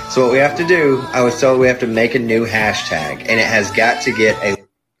 So what we have to do, I was told we have to make a new hashtag, and it has got to get a...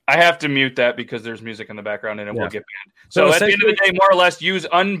 I have to mute that because there's music in the background and it will get banned. So at the end of the day, more or less, use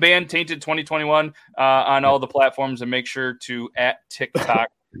unbanned Tainted 2021 on all the platforms and make sure to @TikTok.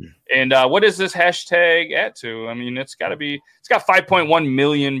 And what is this hashtag to? I mean, it's got 5.1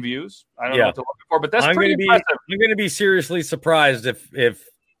 million views. I don't know what to look for, but that's pretty impressive. I'm going to be seriously surprised if.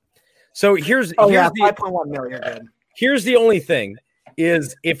 So here's 5.1 million. Good. Here's the only thing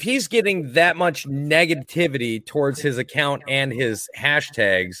is if he's getting that much negativity towards his account and his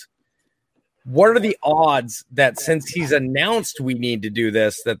hashtags, what are the odds that since he's announced we need to do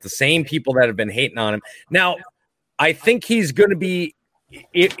this, that the same people that have been hating on him now, I think he's going to be.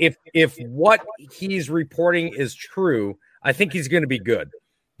 If what he's reporting is true, I think he's going to be good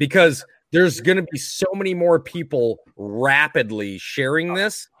because there's going to be so many more people rapidly sharing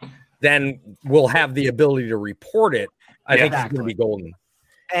this than will have the ability to report it. I think he's going to be golden.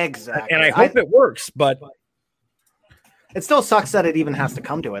 Exactly. And I hope it works, but it still sucks that it even has to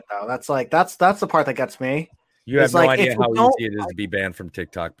come to it though. That's the part that gets me. You have no idea how easy it is to be banned from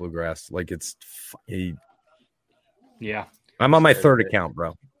TikTok, Bluegrass. Like yeah. I'm on my third account,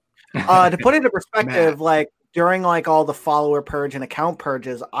 bro. To put it into perspective, like during like all the follower purge and account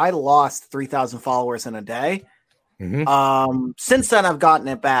purges, I lost 3,000 followers in a day. Mhm. Since then I've gotten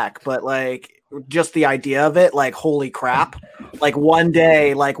it back, but like just the idea of it, like holy crap, like one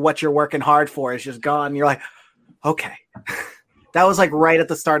day, like what you're working hard for is just gone. You're like, okay. That was like right at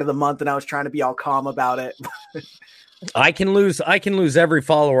the start of the month, and I was trying to be all calm about it. I can lose every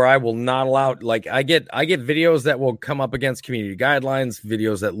follower. I will not allow, like, I get videos that will come up against community guidelines,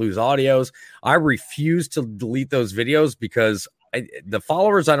 videos that lose audios. I refuse to delete those videos because the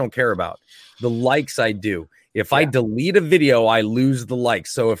followers I don't care about. The likes I do. If I delete a video, I lose the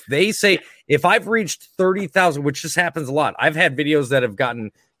likes. So if they say, if I've reached 30,000, which just happens a lot, I've had videos that have gotten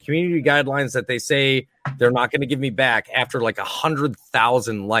community guidelines that they say they're not going to give me back after like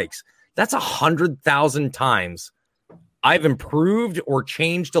 100,000 likes. That's 100,000 times I've improved or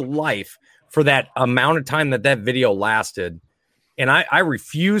changed a life for that amount of time that video lasted. And I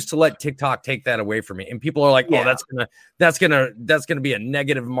refuse to let TikTok take that away from me. And people are like, oh, that's gonna be a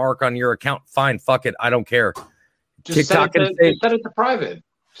negative mark on your account. Fine, fuck it. I don't care. Just TikTok set it to private.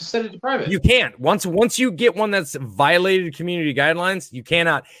 Just set it to private. You can't. Once you get one that's violated community guidelines, you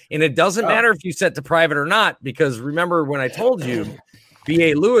cannot. And it doesn't matter if you set to private or not, because remember when I told you,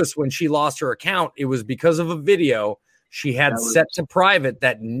 B.A. Lewis, when she lost her account, it was because of a video she had set to private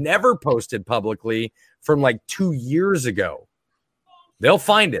that never posted publicly from like 2 years ago. They'll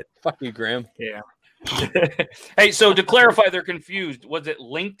find it. Fuck you, Graham. Yeah. Hey, so to clarify, they're confused. Was it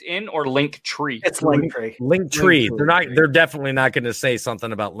LinkedIn or Linktree? It's Linktree. Linktree. They're definitely not going to say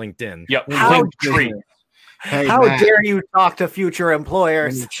something about LinkedIn. Yep. How Linktree. Hey, How Matt, dare you talk to future let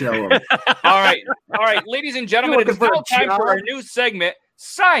employers? me show 'em. All right, ladies and gentlemen, You it is looking for now a time for our job? new segment,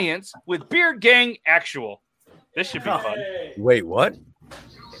 Science with Beard Gang Actual. This should be fun. Wait, what?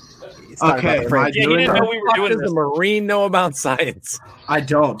 He's talking Okay, about Frank. Yeah, he didn't know we were What doing does this. a Marine know about science? I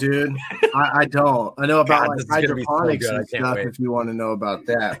don't, dude. I don't. I know about God, this is gonna be so hydroponics good. I and can't stuff wait. if you want to know about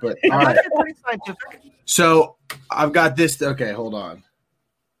that. But all I'm right. actually pretty scientific. So I've got this. Okay, hold on.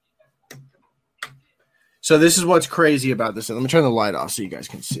 So this is what's crazy about this. Let me turn the light off so you guys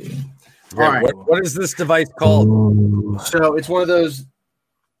can see it. Okay, All right. what is this device called? So it's one of those,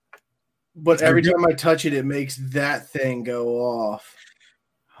 but every time I touch it, it makes that thing go off.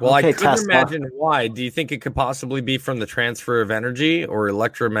 Well, I Okay, couldn't Tesla. imagine why. Do you think it could possibly be from the transfer of energy or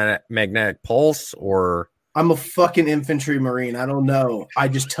electromagnetic pulse or? I'm a fucking infantry marine. I don't know. I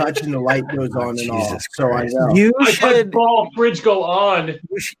just touch and the light goes on and off. Jesus So I Christ. know. You I should should ball fridge go on.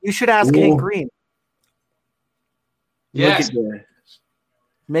 you should ask Hank Green. Yes. Look at this.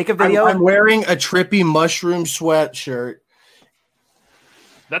 Make a video. I'm wearing a trippy mushroom sweatshirt.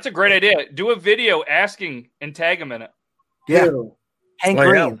 That's a great idea. Do a video asking and tag him in it. Yeah. Ew. Hank Oh, yeah.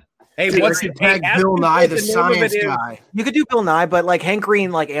 Green. Hey, Dude, what's I could tag ask Bill me Nye, what the name of it science is. guy. You could do Bill Nye, but like Hank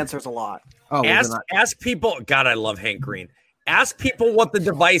Green like answers a lot. Oh, well, then Ask people. God, I love Hank Green. Ask people what the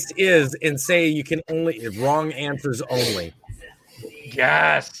device is and say you can only wrong answers only.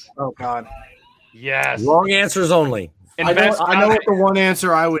 Yes. Oh God. Yes. Wrong answers only. I know what the one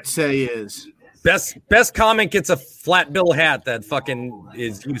answer I would say is. Best comment gets a flat bill hat that fucking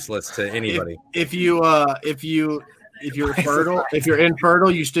is useless to anybody. If you're fertile, if you're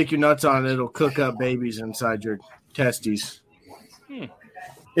infertile, you stick your nuts on it, it'll cook up babies inside your testes.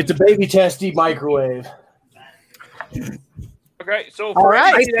 It's a baby testy microwave. Okay, so All for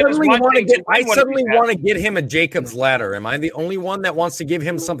right. I anybody that is suddenly want to wanting get. win I one of suddenly these want to get him a Jacob's ladder. Am I the only one that wants to give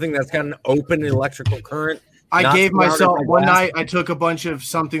him something that's got an open electrical current? I Not gave surrounded myself by one glass? night. I took a bunch of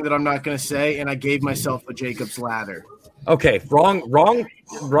something that I'm not going to say, and I gave myself a Jacob's ladder. Okay, wrong.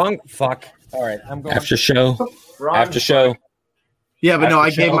 Fuck. All right, I'm going. After show. Wrong. After show. Yeah, but no,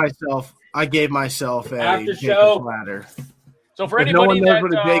 After I gave myself a After Jacob's show. ladder. So for If no anybody one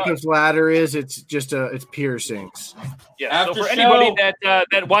knows that what a Jacob's ladder is, it's just it's piercings. yeah, so After for show. anybody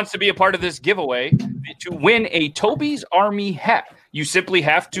that wants to be a part of this giveaway to win a Toby's Army hat, you simply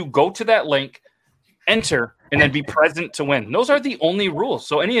have to go to that link, enter, and then be present to win. Those are the only rules.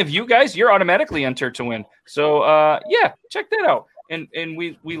 So any of you guys, you're automatically entered to win. So yeah, check that out. And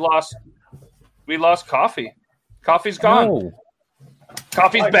we lost coffee. Coffee's gone. No.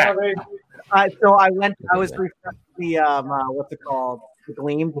 Coffee's back. So I was refreshing the what's it called? The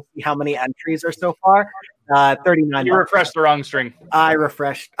Gleam to see how many entries are so far. 39. You refreshed the wrong string. I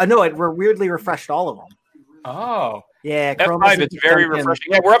refreshed. No, it weirdly refreshed all of them. Oh. Yeah, Chrome F5, isn't it's very jumped in.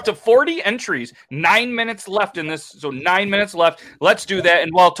 refreshing. Yeah, we're up to 40 entries. 9 minutes left in this. So 9 minutes left. Let's do that.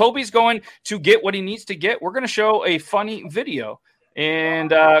 And while Toby's going to get what he needs to get, we're going to show a funny video.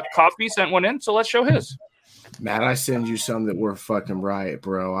 And Coffee sent one in, so let's show his. Matt, I send you some that were fucking right,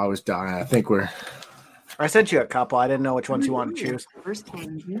 bro. I was dying. I think we're. I sent you a couple. I didn't know which ones you wanted to choose. First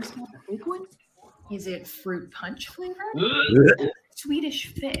time you saw the big one? Is it fruit punch flavor? Ugh. Swedish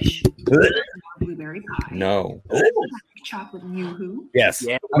fish? Blueberry pie? No. Chocolate yoo-hoo? Yes.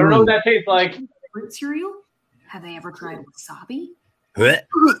 Yeah. I don't know what that tastes like. Fruit cereal? Have they ever tried wasabi?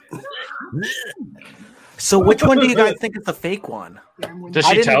 So which one do you guys think is the fake one? Does I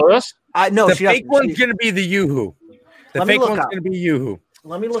she didn't- tell us? No, The she fake doesn't. one's going to be the Yoo-Hoo. The Let me fake look one's up. going to be Yoo-Hoo.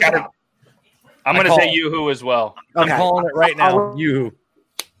 Let me look Got it it. up. I'm I going to call say it. Yoo-Hoo as well. Okay. I'm calling it right now. Yoo-Hoo.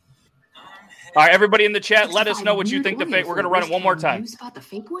 All right, everybody in the chat, let us know what you think the fake. We're going to run it one more time. You spot the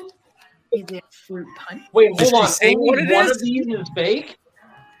fake one? Is it fruit punch? Wait, Did hold she on. say Only what it one is? of these is fake?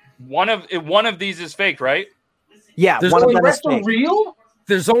 One of these is fake, right? Yeah, There's one of only them The is rest are fake. real?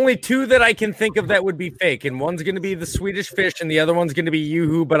 There's only two that I can think of that would be fake, and one's going to be the Swedish fish, and the other one's going to be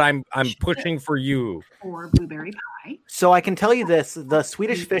Yoo-Hoo. But I'm pushing for Yoo-Hoo. Or blueberry pie? So I can tell you this: the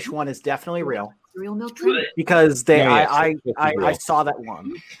Swedish fish one is definitely real Cereal milk treat? because they. No, yes, I it's real. saw that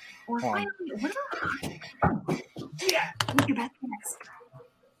one. Or finally, what about What's your best guess?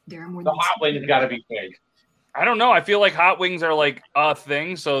 There are more The than hot wings got to be fake. I don't know. I feel like hot wings are like a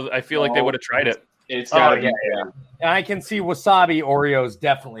thing, so I feel like they No. would have tried it. It's got to Oh, be yeah. fake. And I can see wasabi Oreos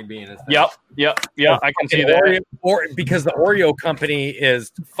definitely being a thing. Yep. I can see that. Oreo, or because the Oreo company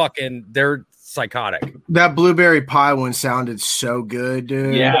is fucking, they're psychotic. That blueberry pie one sounded so good,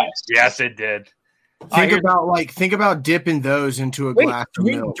 dude. Yes, it did. Think about dipping those into a Wait, glass of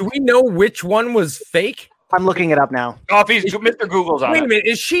milk. do we know which one was fake? I'm looking it up now. Coffee's Mr. Google's on Wait a it. minute,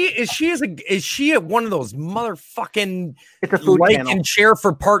 is she at one of those motherfucking It's a food like channel. and share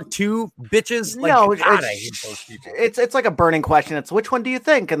for part 2 bitches? Like, No, God, I hate those people. it's like a burning question. It's which one do you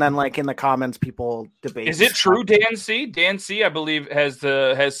think? And then like in the comments, people debate. Is it true, Dan C? Dan C, I believe, has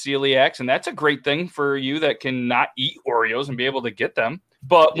celiacs, and that's a great thing for you that cannot eat Oreos and be able to get them.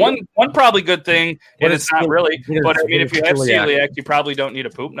 But one probably good thing, What and is it's not really. what is- But I mean, if you have celiac? celiac, you probably don't need a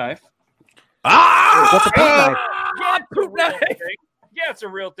poop knife. What's a poop knife? Poop knife. Yeah, it's a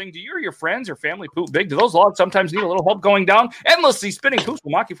real thing. Do you or your friends or family poop big? Do those logs sometimes need a little help going down? Endlessly spinning poops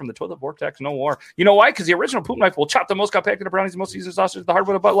will mock you from the toilet vortex. No war. You know why? Because the original poop knife will chop the most compacted brownies, the most seasoned sausages, the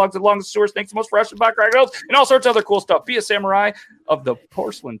hardwood of butt logs, the longest sewer snakes, the most fresh and black grills, and all sorts of other cool stuff. Be a samurai of the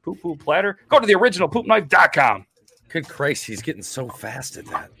porcelain poop poo platter. Go to theoriginalpoopknife.com. Good Christ, he's getting so fast at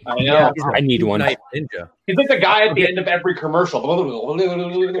that. I know. He's a I need poop one. knife ninja. He's like the guy at the end of every commercial. So You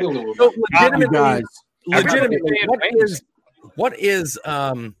legitimately, guys, legitimately, Wings. what is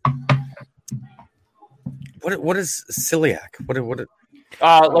celiac? What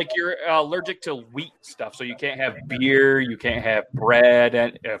Like you're allergic to wheat stuff, so you can't have beer, you can't have bread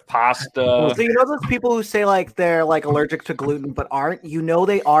and pasta. So you know those people who say like they're like allergic to gluten but aren't? You know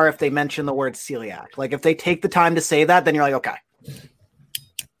they are if they mention the word celiac. Like if they take the time to say that, then you're like, okay.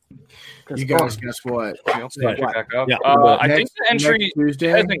 you guys, guess what? Start you back up. Yeah. I think the entry next Tuesday.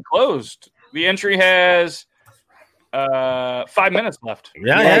 hasn't closed. The entry has 5 minutes left.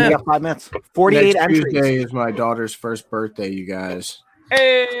 Yeah, you got 5 minutes. 48 Next entries. Tuesday is my daughter's first birthday, you guys.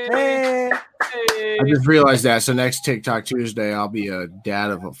 Hey, Hey. hey. I just realized that. So next TikTok Tuesday, I'll be a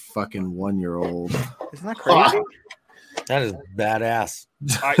dad of a fucking 1-year-old. Isn't that crazy? That is badass.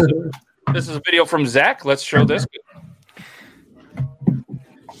 All right, so this is a video from Zach. Let's show this.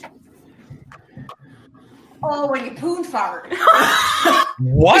 Oh, when you poon fart.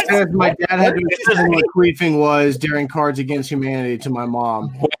 What? It says my dad had to explain what queefing was during Cards Against Humanity to my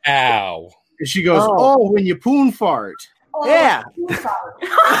mom. Wow. And she goes, Oh. "Oh, when you poon fart." Oh, Yeah. poon fart.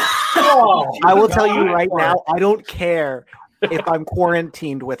 I will tell you right now, I don't care if I'm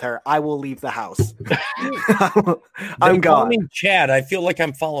quarantined with her. I will leave the house. I'm They call gone. me Chad. I feel like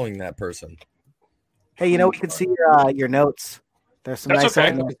I'm following that person. Hey, you know, we can see your notes. There's some That's nice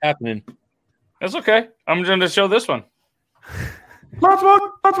okay. notes. happening? That's okay. I'm going to show this one.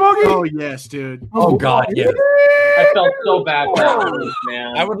 Oh yes, dude. Oh God, yeah. I felt so bad for this,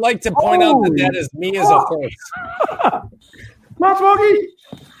 man. I would like to point out that that is me as a horse.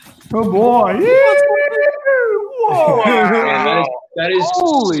 Oh boy. Man, that is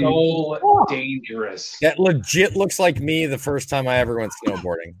so dangerous. That legit looks like me the first time I ever went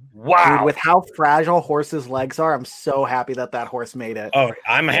snowboarding. Wow. Dude, with how fragile horses' legs are, I'm so happy that horse made it. Oh,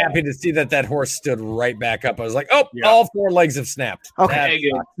 I'm happy to see that horse stood right back up. I was like, oh, Yeah. all 4 legs have snapped. Okay. That- Hey,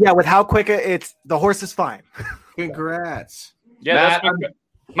 good. Yeah, with how quick it's the horse is fine. Congrats. Yeah, Matt, that's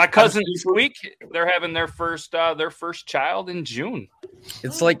my cousin Squeak. They're having their first child in June.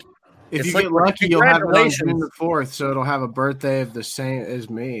 It's like If It's you like, get lucky, you'll have it on congratulations. June the 4th, so it'll have a birthday of the same as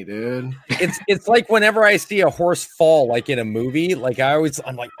me, dude. it's like whenever I see a horse fall, like in a movie, like I'm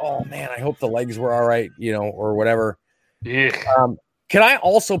like, oh man, I hope the legs were all right, or whatever. Yeah. Can I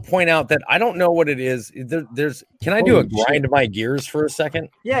also point out that I don't know what it is? Can I do a grind my gears for a second?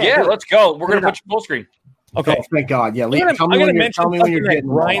 Yeah, let's go. We're gonna put you full screen. Okay. Oh, thank God. Yeah. I'm gonna mention tell me when you're something that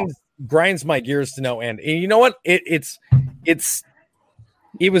getting grinds my gears to no end. And you know what? It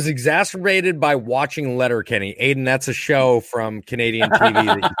was exacerbated by watching Letterkenny. Aiden, that's a show from Canadian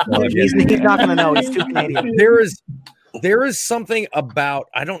TV. He's not going to know. He's too Canadian. There is something about,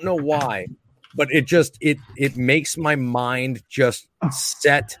 I don't know why, but it makes my mind just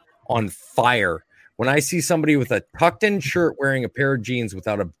set on fire when I see somebody with a tucked in shirt wearing a pair of jeans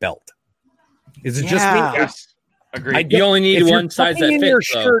without a belt. Is it just me? Yes. Agreed. You only need one size that fits.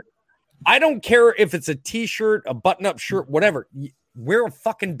 Shirt, I don't care if it's a t-shirt, a button-up shirt, whatever. Wear a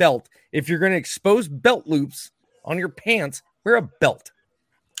fucking belt. If you're going to expose belt loops on your pants, wear a belt.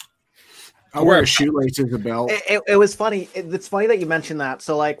 I wear a shoelace as a belt. It was funny. It's funny that you mentioned that.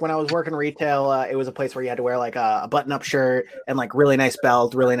 So, like, when I was working retail, it was a place where you had to wear, like, a button-up shirt and, like, really nice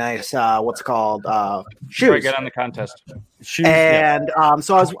belt, really nice, shoes. Right, get on the contest. Shoes, and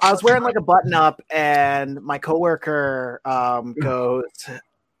so I was wearing, like, a button-up, and my coworker goes...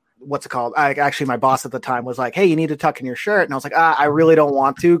 What's it called? Actually, my boss at the time was like, "Hey, you need to tuck in your shirt," and I was like, "I really don't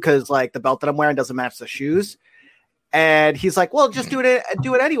want to because like the belt that I'm wearing doesn't match the shoes." And he's like, "Well, just do it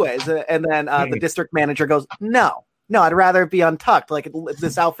anyways." And then the district manager goes, "No, I'd rather it be untucked. Like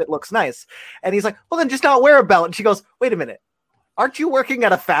this outfit looks nice." And he's like, "Well, then just not wear a belt." And she goes, "Wait a minute, aren't you working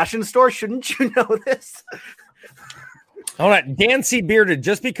at a fashion store? Shouldn't you know this?" Hold on, Dan C. Bearded,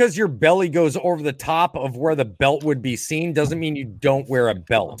 just because your belly goes over the top of where the belt would be seen doesn't mean you don't wear a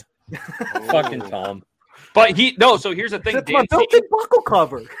belt. Fucking Tom. But so here's the thing. That's my belted buckle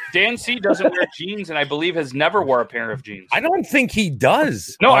cover. Dan C doesn't wear jeans and I believe has never wore a pair of jeans. I don't think he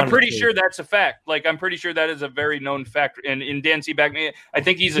does. No, honestly. I'm pretty sure that's a fact. Like I'm pretty sure that is a very known fact. And in Dan C back, I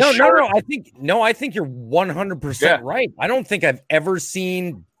think he's a short. I think you're 100% right. I don't think I've ever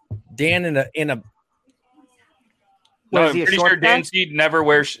seen Dan in a No, I'm pretty sure Dan C never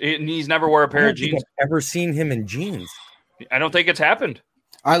wears. He's never wore a pair of jeans. I've ever seen him in jeans. I don't think it's happened.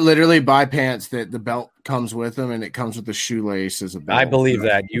 I literally buy pants that the belt comes with them, and it comes with the shoelace as a belt. I believe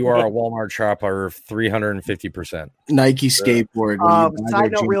that you are a Walmart shopper 350%. Nike skateboard.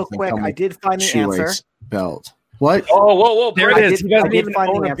 Side note, real quick, I did find the answer. Belt. What? Oh, whoa! There it is. He doesn't even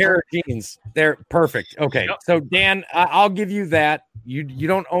own a pair of jeans. They're perfect. Okay, so Dan, I'll give you that. You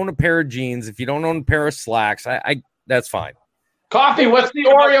don't own a pair of jeans. If you don't own a pair of slacks, I that's fine. Coffee, what's the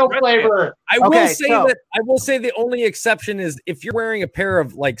Oreo flavor? I will say the only exception is if you're wearing a pair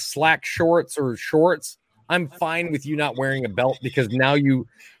of like slack shorts or shorts, I'm fine with you not wearing a belt because now you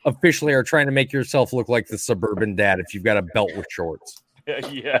officially are trying to make yourself look like the suburban dad if you've got a belt with shorts.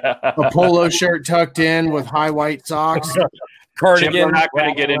 Yeah. A polo shirt tucked in with high white socks. Cardigan. Jim, we're not going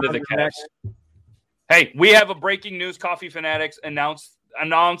to get into the caps. Hey, we have a breaking news. Coffee Fanatics announced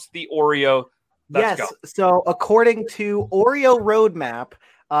the Oreo. Let's go. So according to Oreo Roadmap,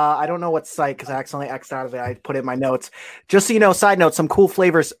 I don't know what site because I accidentally X'd out of it. I put it in my notes. Just so you know, side note, some cool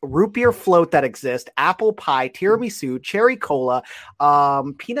flavors: root beer float that exist, apple pie, tiramisu, cherry cola,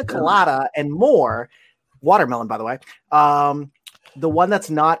 pina colada, and more. Watermelon, by the way. The one that's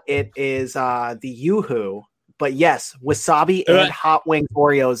not it is the Yoo-hoo. But yes, wasabi and hot wings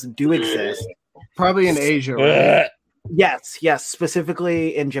Oreos do exist. Probably in Asia, right? Yes,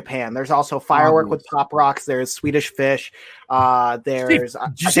 specifically in Japan. There's also firework with Pop Rocks. There's Swedish Fish. There's I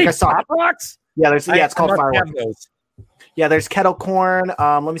think I saw Pop Rocks. Yeah, it's called firework. Yeah, there's kettle corn.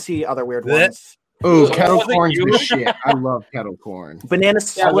 Let me see other weird ones. Oh, kettle corn's the shit. I love kettle corn. Banana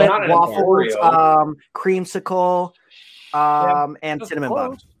split, waffles, creamsicle, and cinnamon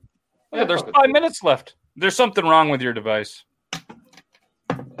bun. Yeah, there's 5 minutes left. There's something wrong with your device.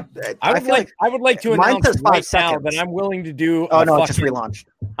 I would like to announce right now that I'm willing to do. Oh no, it just relaunched.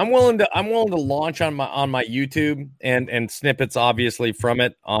 I'm willing to launch on my YouTube and snippets obviously from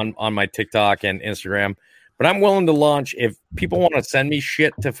it on my TikTok and Instagram. But I'm willing to launch if people want to send me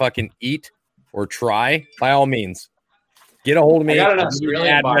shit to fucking eat or try. By all means, get a hold of me. I got an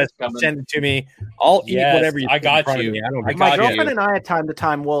Australian box coming. Send it to me. I'll eat whatever you. I got you. My girlfriend and I, at time to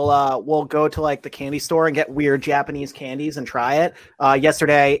time, will go to like the candy store and get weird Japanese candies and try it.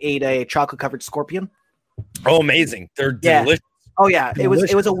 Yesterday, I ate a chocolate covered scorpion. Oh, amazing! They're delicious. Oh yeah,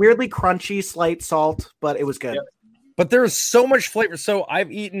 delicious. It was a weirdly crunchy, slight salt, but it was good. Yep. But there's so much flavor. So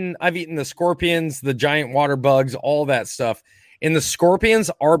I've eaten the scorpions, the giant water bugs, all that stuff. And the scorpions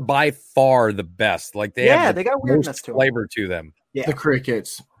are by far the best. Like they got a weirdness to flavor to them. Yeah, the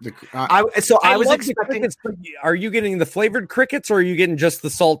crickets. I was expecting. Are you getting the flavored crickets, or are you getting just the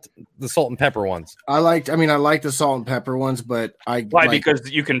salt and pepper ones? I like the salt and pepper ones, but why?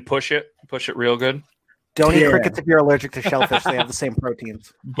 Because you can push it real good. Don't eat Yeah. crickets if you're allergic to shellfish. They have the same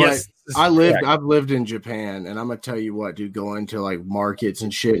proteins. But Yes, this is I've correct. lived in Japan, and I'm gonna tell you what, dude, going to like markets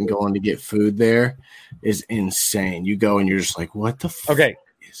and shit and going to get food there is insane. You go and you're just like, what the fuck? Okay,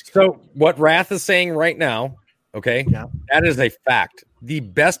 Is so what Wrath is saying right now, okay, Yeah. that is a fact. The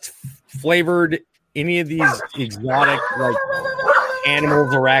best flavored any of these exotic like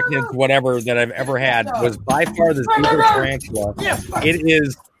animals, arachnids, whatever that I've ever had was by far the zebra tarantula. It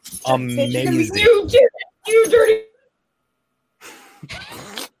is amazing. You dirty.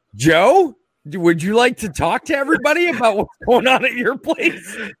 Joe, would you like to talk to everybody about what's going on at your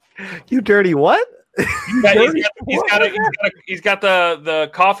place? You dirty what? He's got the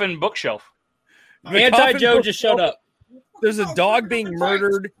coffin bookshelf. The Anti coffin Joe book- just showed up. There's a dog being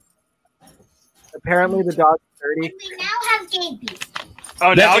murdered. Apparently the dog's dirty. We now have babies.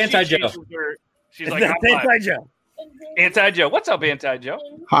 Oh, That's now Anti-Joe. She's like, That's "High five." Anti-Joe. Anti-Joe. What's up, Anti-Joe?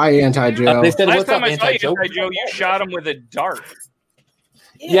 Hi, Anti-Joe. They said, Last "What's up, time I saw you, Anti-Joe?" Anti-Joe, you shot him with a dart.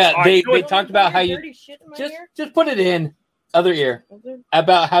 Yeah, All they right, they talked about how you just put it in other ear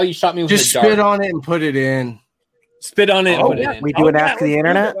about how you shot me with Just a dart. spit on it and put it in. Spit on it and Oh, put yeah. it in. We do an Ask the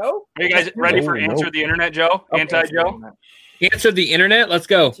Internet. Are you guys ready for No, Answer no. the Internet, Joe? Anti-Joe? Answer the internet. Let's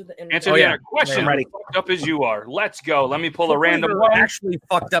go. Answer Oh, the yeah. Internet. Question I'm ready. as fucked up as you are. Let's go. Let me pull a random We're one. actually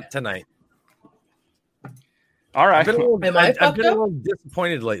fucked up tonight. All right. I've been a little, Am I I've fucked been a up? little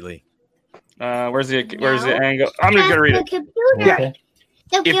disappointed lately. Where's the angle? I'm just gonna read it. Computer.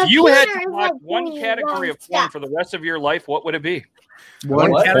 The If you had to computer watch is one doing category of wrong porn stuff. for the rest of your life, what would it be?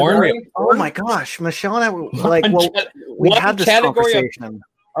 One What? category. Oh my gosh, Michelle and I were like, well, we One had this category of conversation.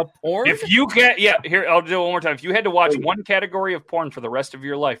 A porn? If you get, here, I'll do it one more time. If you had to watch one category of porn for the rest of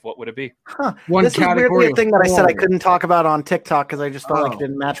your life, what would it be? Huh. One This is weirdly category a of thing that I said I porn. couldn't talk about on TikTok because I just felt like Oh. it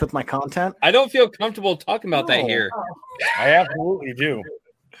didn't match with my content. I don't feel comfortable talking about that here. I absolutely do.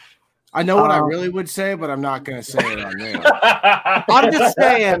 I know what I Um, really would say, but I'm not gonna say it on there. I'm just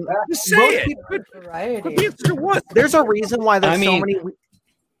saying, Just say most it. people- Quit being so what? there's a reason why there's I so mean- many.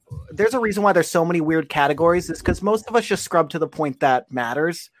 There's a reason why there's so many weird categories. Is because most of us just scrub to the point that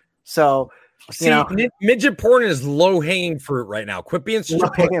matters. So See, know. midget porn is low hanging fruit right now. Quit being so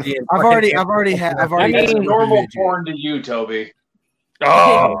Low-hanging pussy and I've fucking- already That's had normal porn to you, Toby.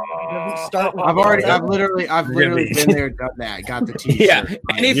 Oh, I've literally You're gonna be- been there, done that, got the t-shirt. Yeah,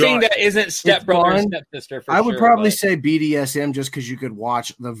 anything that isn't stepbrother or fun. stepsister. For I would sure, probably but- say BDSM just because you could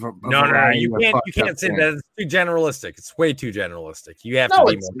watch the. No, variety you of can't. fucked You can't up say porn. that. It's too generalistic. It's way too generalistic. You have No,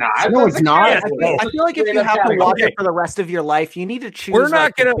 to be it's more. not. No, it's not. I feel like if you have to watch it for the rest of your life, you need to choose. We're not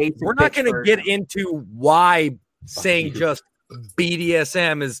like, the gonna. basic We're not bitch gonna get version. into why saying just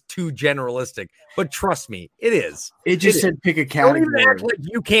BDSM is too generalistic. But trust me, it is. It just It said pick a Don't even category. act like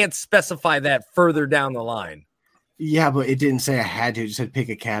you can't specify that further down the line. Yeah, but it didn't say I had to. It just said pick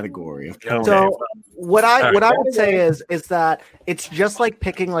a category of porn. So what I All what right. I would say is that it's just like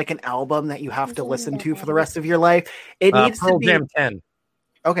picking like an album that you have to listen to for the rest of your life. It needs to Pearl be Jam 10.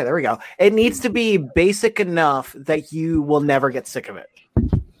 okay. There we go. It needs to be basic enough that you will never get sick of it.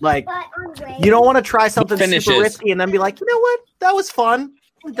 Like you don't want to try something super finishes. risky and then be like, you know what, that was fun.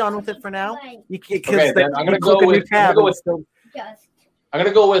 I'm done with it for now. Because Okay, then I'm gonna go with- I'm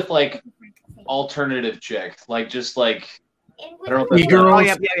gonna go with like alternative chick, like just like I don't know if that's Oh E-girls.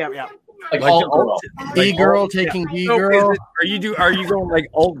 yeah. like Like alt girl. E-girl taking So E-girl. are you going like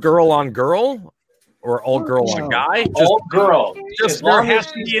alt girl on girl or alt girl on guy? Alt girl. Just As there long has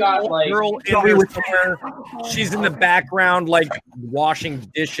as to she's be an got alt like girl in there somewhere. She's in the background, like washing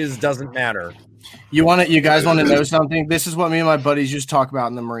dishes. Doesn't matter. You guys want to know something? This is what me and my buddies used to talk about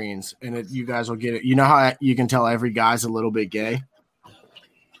in the Marines, and you guys will get it. You know how you can tell every guy's a little bit gay?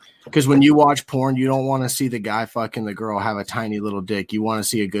 Because when you watch porn, you don't want to see the guy fucking the girl have a tiny little dick. You want to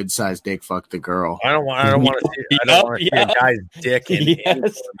see a good sized dick fuck the girl. I don't want to see. I don't want to see a guy's dick in any porn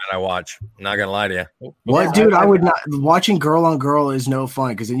that I watch. I'm not gonna lie to you. What, dude? I would not. Watching girl on girl is no fun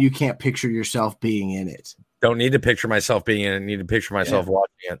because then you can't picture yourself being in it. Don't need to picture myself being in it. Need to picture myself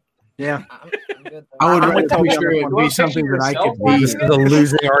watching it. Yeah. I would I'm rather with Toby on picture this it one. be You something that I could wanna be. This is a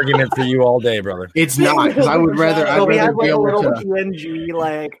losing argument for you all day, brother. It's not because I would rather. I'd So we rather had be like a able little to. PNG,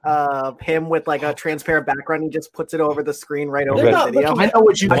 like him with like a transparent background. He just puts it over the screen right over They're the not video. I know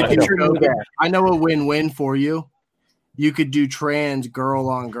what you I can picture do. you there. I know a win-win for you. You could do trans girl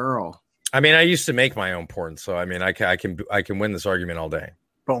on girl. I mean, I used to make my own porn, so I mean, I can win this argument all day.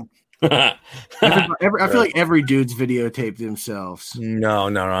 I feel like every dude's videotaped themselves. No,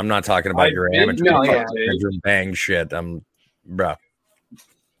 I'm not talking about your amateur no, yeah. bedroom bang shit. Bro.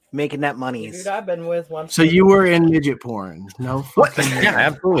 making that monies. Dude, I've been with one. So you were in midget porn? No fucking. Yeah,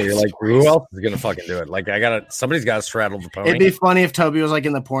 absolutely. Like, who else is gonna fucking do it? Like, somebody's got to straddle the pony. It'd be funny if Toby was like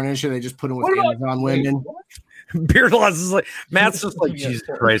in the porn industry. They just put him with Amazon women. Beard Laws is like Matt's just like, Jesus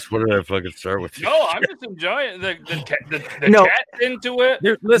Christ, what did I fucking start with? No, I'm just enjoying the No. chat's into it.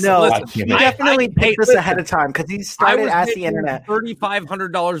 Dude, listen, No, listen. he definitely picked this ahead of time because he started Ask the Internet.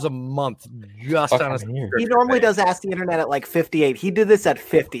 $3,500 a month just on a subscription. He normally does Ask the Internet at like 58. He did this at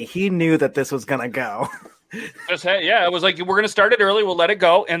 50. He knew that this was gonna go. Just it was like we're gonna start it early. We'll let it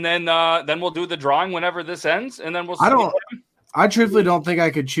go, and then we'll do the drawing whenever this ends, and then we'll. I truthfully don't think I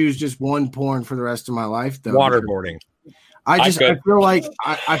could choose just one porn for the rest of my life. Though. Waterboarding. I feel like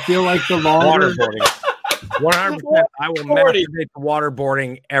the longer Waterboarding. 100%. I will masturbate to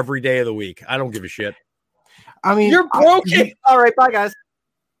waterboarding every day of the week. I don't give a shit. I mean, You're broken. All right, bye guys.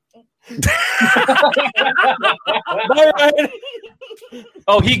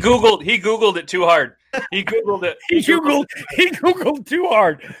 Oh, he googled it too hard. He googled it. He googled too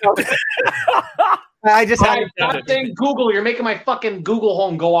hard. I just had Stop saying Google. You're making my fucking Google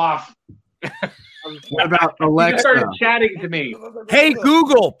home go off. what about You Alexa? started chatting to me. Hey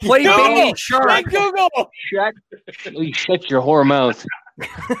Google, play Baby Shark. Google. Shut your whore mouth.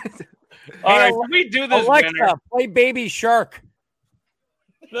 All right, can we do this, Alexa, winner? play Baby Shark.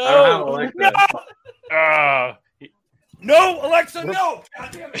 No. No, Alexa, no.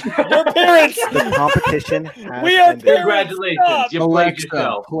 We're parents. the competition. Has We are ended. Congratulations. You played Alexa,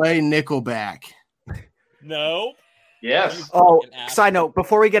 yourself. play Nickelback. No. Yes. Oh, side note,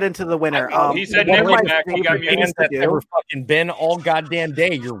 before we get into the winner, He said one of my Nickelback. He got favorite muted. things to That's do- ever fucking been all goddamn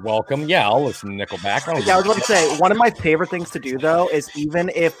day. You're welcome. Yeah, I'll listen to Nickelback. I don't Yeah, I was give about to say one of my favorite things to do though is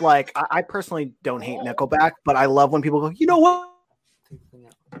even if like I personally don't hate Nickelback, but I love when people go, you know what?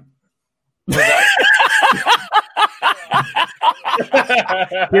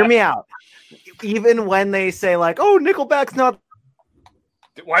 Hear me out. Even when they say like, "Oh, Nickelback's not,"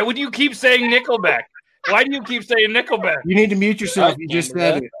 Why would you keep saying Nickelback? Why do you keep saying Nickelback? You need to mute yourself. You just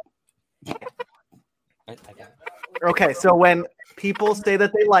said it. okay. So when people say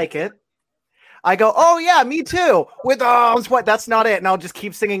that they like it, I go, "Oh yeah, me too." With arms, what? That's not it, and I'll just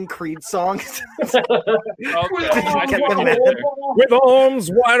keep singing Creed songs. Okay. Get them mad. With arms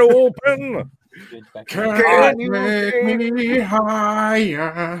wide open. Can't make me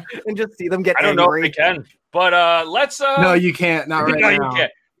higher. and just see them get I don't know angry. if they can, but let's. No, you can't. Not right no, now. you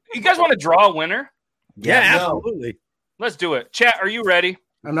can't. You guys want to draw a winner? Yeah, No. absolutely. Let's do it. Chat, are you ready?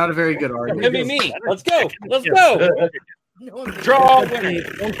 I'm not a very good artist. Give me me. Let's go. Let's go. Draw a winner.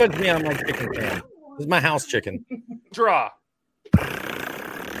 Don't touch me on my chicken pan. This is my house chicken. Draw.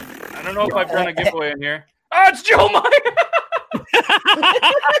 I don't know if I've done a giveaway in here. Oh, it's Joe Meyer.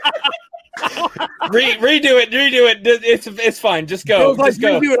 Redo it. It's fine. Just go. Like, Just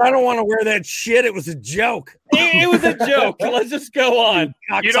go. dude, I don't want to wear that shit. It was a joke. It was a joke. Let's just go on.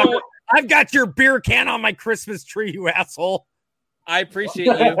 You know what? I've got your beer can on my Christmas tree, you asshole. I appreciate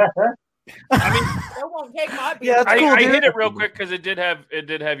you. They won't take my beer. Yeah, that's cool, I dude. hit it real quick because it did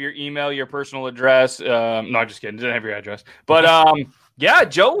have your email, your personal address. No, I'm just kidding. It didn't have your address. But yeah,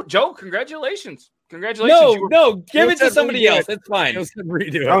 Joe, congratulations. Congratulations. You were- No, give it to said somebody redo else. it. It's fine. Just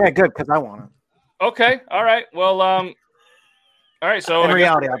redo it. Okay, good because I want it. Okay. All right. Well, all right. So In I guess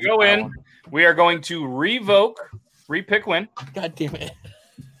reality, we're I'll gonna go do that in. one. We are going to repick win. God damn it.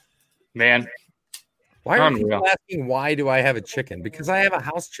 Man. Why are Unreal. you asking why do I have a chicken? Because I have a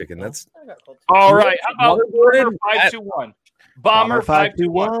house chicken. That's All right. How about Waterboarded? Bomber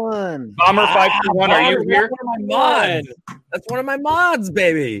 521? Bomber 521. 521. Bomber 521. Are you here? One of my mods. That's one of my mods,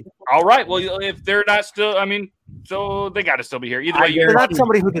 baby. All right. Well, if they're not still, I mean, so they got to still be here. Either way, I So that's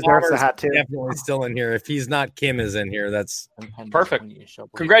somebody who deserves the hat too. Definitely still in here. If he's not, Kim is in here. That's Perfect.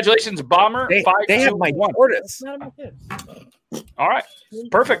 Congratulations, Bomber they have my 521. tortoise. All right.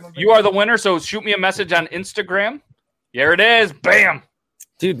 Perfect. You are the winner. So shoot me a message on Instagram. Here it is. Bam.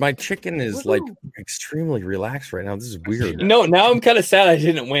 Dude, my chicken is like extremely relaxed right now. This is weird. No, now I'm kind of sad I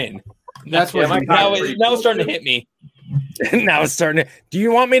didn't win. That's what now it's starting to hit me. Now it's starting to. Do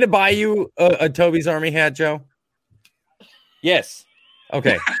you want me to buy you a Toby's Army hat, Joe? Yes.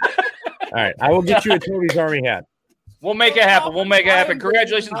 Okay. All right. I will get you a Toby's Army hat. We'll make it happen. We'll make it happen.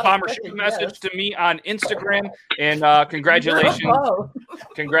 Congratulations, Bomber. Shoot a message to me on Instagram. And congratulations.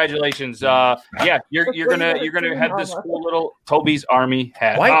 Congratulations. Yeah, you're gonna have this cool little Toby's Army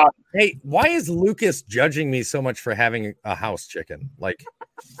hat. Why? Hey, why is Lucas judging me so much for having a house chicken? Like,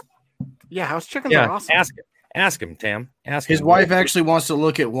 Yeah, house chickens are awesome. Ask him, Tam. Ask His him. wife actually wants to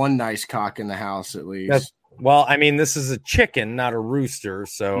look at one nice cock in the house at least. Well, I mean, this is a chicken, not a rooster.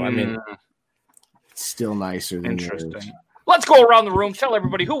 So, I mean, It's still nicer than Interesting. yours. let's go around the room, tell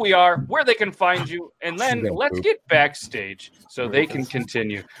everybody who we are, where they can find you, and then gonna let's poop. get backstage so they can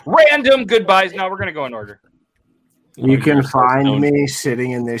continue. Random goodbyes. Now we're going to go in order. You can you're so find stoned. me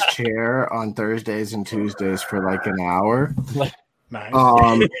sitting in this chair on Thursdays and Tuesdays for like an hour. Nice.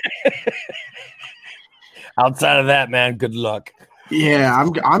 Outside of that, man, good luck. Yeah,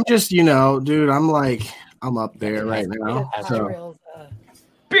 I'm just, dude, I'm up there right now. So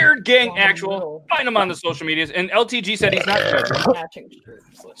Beard Gang Actual. Find him on the social medias. And LTG said he's not judging.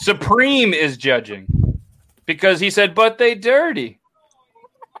 Supreme is judging because he said, but they dirty.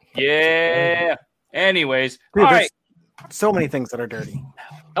 Yeah. Anyways. Dude, all there's right. so many things that are dirty.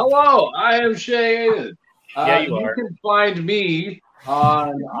 Hello, I am Shane. Yeah, you are. can find me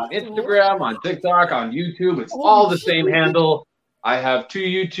on Instagram, on TikTok, on YouTube. It's all the same handle. I have 2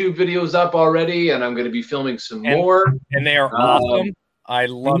 YouTube videos up already, and I'm going to be filming some more. And they are awesome. I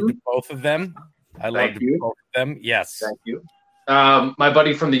loved both of them. I loved Thank you. both of them. Yes. Thank you. My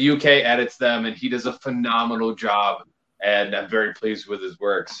buddy from the UK edits them, and he does a phenomenal job. And I'm very pleased with his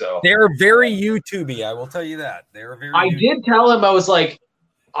work. So They're very YouTubey, I will tell you that. They're very I did tell him, I was like,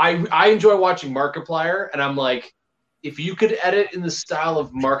 I enjoy watching Markiplier, and I'm like, if you could edit in the style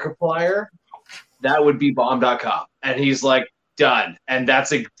of Markiplier, that would be bomb.com. And he's like, done. And that's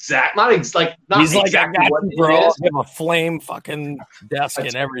He's like, I exactly got what you, it bro. is. I have a flame fucking desk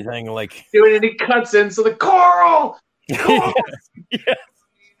and everything. Like, Dude, and he cuts into the coral. yes.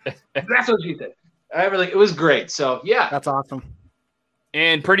 That's what she said. It was great. So yeah, That's awesome.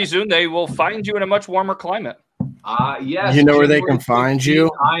 And pretty soon they will find you in a much warmer climate. yes. You know where they January can find 16th,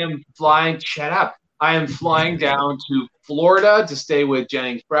 you? I am flying. Shut up. I am flying down to Florida to stay with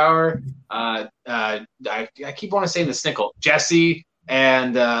Jennings Brower. I keep wanting to say the Snickle, Jesse,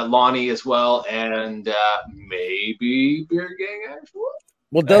 and Lonnie as well, and maybe Beard Gang Actual.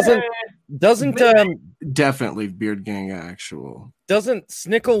 Well, doesn't Definitely Beard Gang Actual.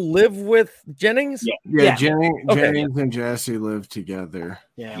 Snickle live with Jennings? Yeah. Yeah. Jennings Okay. and Jesse live together.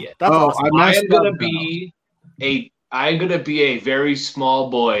 Yeah. Yeah. That's Oh, awesome. I I messed am gonna up. be a very small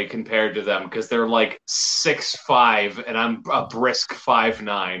boy compared to them because they're like 6'5" and I'm a brisk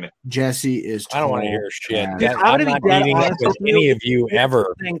 5'9". Jesse is. I don't want to tall hear shit. as- Dude, That- how I'm did he not get meeting up honest with with you? any of you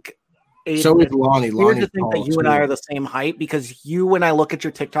ever. I think So is Lonnie. Weird Lonnie's to think tall that you and I too. are the same height because you, when I look at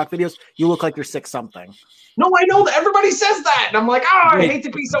your TikTok videos, you look like you're 6 something. No, I know that everybody says that, and I'm like, I Wait, hate to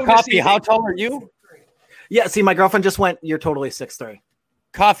be so Coffee, deceiving. how tall are you? Yeah, see, my girlfriend just went, you're totally 6'3".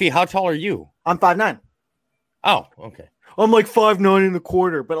 Coffee, how tall are you? I'm 5'9". Oh, okay. I'm like 5'9" and a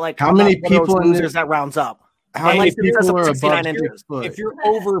quarter, but like How I'm many not one of those people in losers that rounds up? How I'm many like, because people I'm are 69 above inches. 6 foot? If you're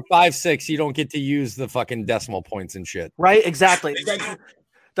over 5'6", you don't get to use the fucking decimal points and shit. Right? Exactly.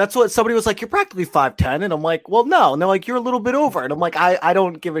 That's what somebody was like, you're practically 5'10", and I'm like, well, no. And they're like, you're a little bit over. And I'm like, I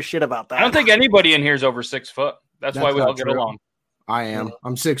don't give a shit about that. I don't think anybody in here is over 6 foot. That's why That's we all not get true. along. I am.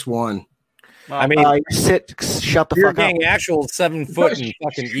 I'm 6'1". I mean, shut the Beard fuck up. Gang Actual 7 foot and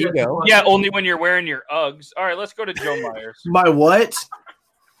fucking ego. Yeah, only when you're wearing your Uggs. All right, let's go to Joe Myers. My what?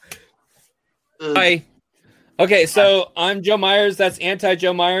 Hi. Okay, so I'm Joe Myers. That's anti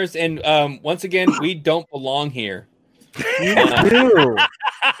Joe Myers, and once again, we don't belong here. You do.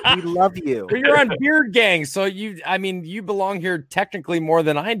 We love you. But you're on Beard Gang, so you belong here technically more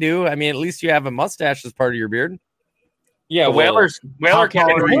than I do. I mean, at least you have a mustache as part of your beard. Yeah, The well, Whaler can't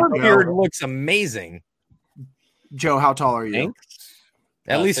tall are you? Your Joe? beard looks amazing. Joe, how tall are you? Thanks.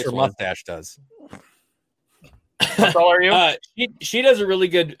 At least your 6'1". mustache does. How tall are you? she does a really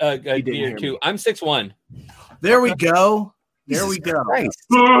good didn't hear beard me. too. I'm 6'1". There we go. There we go. Christ.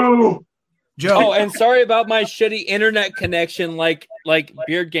 Boo! Joe, Oh, and sorry about my shitty internet connection, like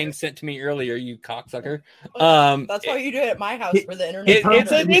Beard Gang sent to me earlier. You cocksucker. That's why you do it at my house for the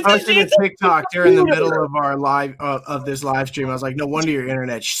internet. he posted a TikTok during the middle of our live of this live stream. I was like, no wonder your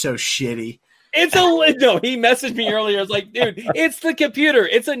internet's so shitty. It's a no. He messaged me earlier. I was like, dude, it's the computer.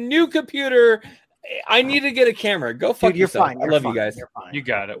 It's a new computer. I need to get a camera. Go fuck Dude, you're yourself. fine. I You're love fine. you guys. You're fine. You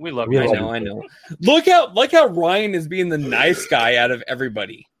got it. We love We you. love I know. Look how Ryan is being the nice guy out of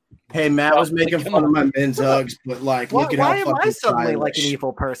everybody. Hey, Matt was making come fun on. of my men's hugs, but like, Why, look at why how am I fucking suddenly like an stylish.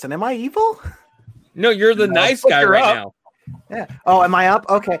 evil person? Am I evil? No, you're the nice guy you're right up. now. Yeah. Oh, am I up?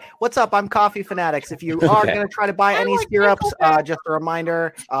 Okay. What's up? I'm Coffee Fanatics. If you are Okay. going to try to buy any syrups, just a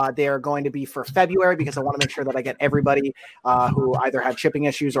reminder, they are going to be for February because I want to make sure that I get everybody who either had shipping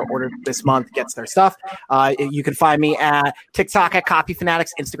issues or ordered this month gets their stuff. You can find me at TikTok at Coffee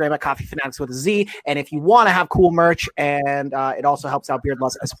Fanatics, Instagram at Coffee Fanatics with a Z. And if you want to have cool merch, and it also helps out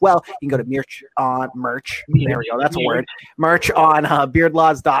Beardlaws as well, you can go to merch. There we go. That's a word. Merch on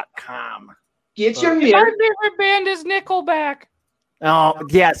beardlaws.com. Get your My mirror. favorite band is Nickelback. Oh,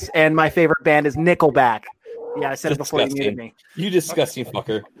 yes. And my favorite band is Nickelback. Yeah, I said it before you muted me. You disgusting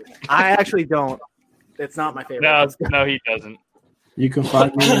fucker. I actually don't. It's not my favorite. No, he doesn't. You can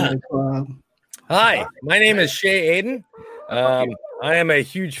find me in the club. Hi, my name is Shay Aiden. I am a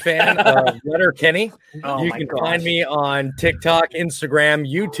huge fan of Letterkenny. Oh You my can gosh. find me on TikTok, Instagram,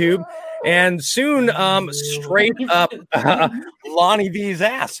 YouTube, and soon straight up Lonnie V's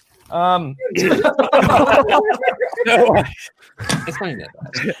ass. So, It's fine.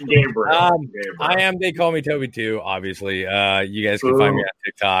 I am. They call me Toby too. Obviously, you guys can find me on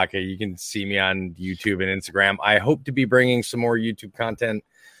TikTok. You can see me on YouTube and Instagram. I hope to be bringing some more YouTube content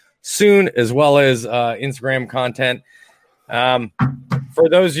soon, as well as Instagram content. For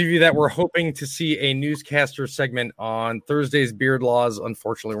those of you that were hoping to see a newscaster segment on Thursday's Beard Laws,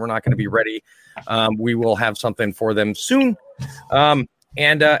 unfortunately, we're not going to be ready. We will have something for them soon.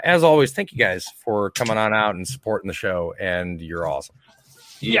 And as always, thank you guys for coming on out and supporting the show. And you're awesome.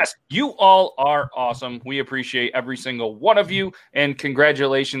 Yes, you all are awesome. We appreciate every single one of you, and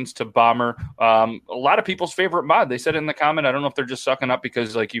congratulations to Bomber. A lot of people's favorite mod. They said in the comment. I don't know if they're just sucking up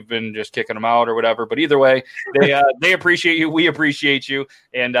because like you've been just kicking them out or whatever. But either way, they appreciate you. We appreciate you,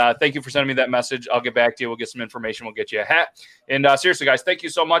 and thank you for sending me that message. I'll get back to you. We'll get some information. We'll get you a hat. And seriously, guys, thank you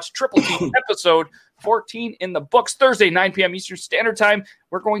so much. Triple T episode 14 in the books. Thursday, 9 p.m. Eastern Standard Time.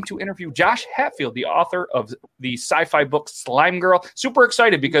 We're going to interview Josh Hatfield, the author of the sci-fi book Slime Girl. Super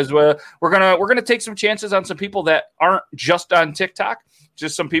excited because we're gonna take some chances on some people that aren't just on TikTok.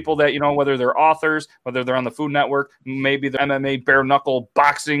 Just some people that, whether they're authors, whether they're on the Food Network, maybe the MMA, bare knuckle,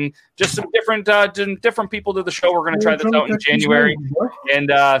 boxing, just some different people to the show. We're going to try this out in January,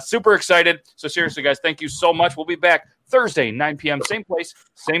 and super excited. So seriously, guys, thank you so much. We'll be back Thursday, 9 p.m., same place,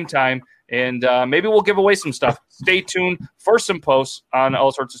 same time. And maybe we'll give away some stuff. Stay tuned for some posts on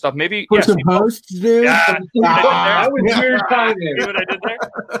all sorts of stuff. Maybe some posts, dude. Yeah, That was weird timing. See what I did there?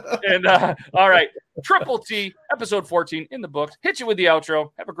 And all right, Triple T episode 14 in the books. Hit you with the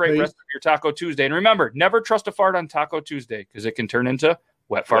outro. Have a great rest of your Taco Tuesday. And remember, never trust a fart on Taco Tuesday because it can turn into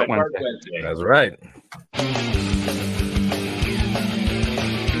Wet Fart Wednesday. That's right.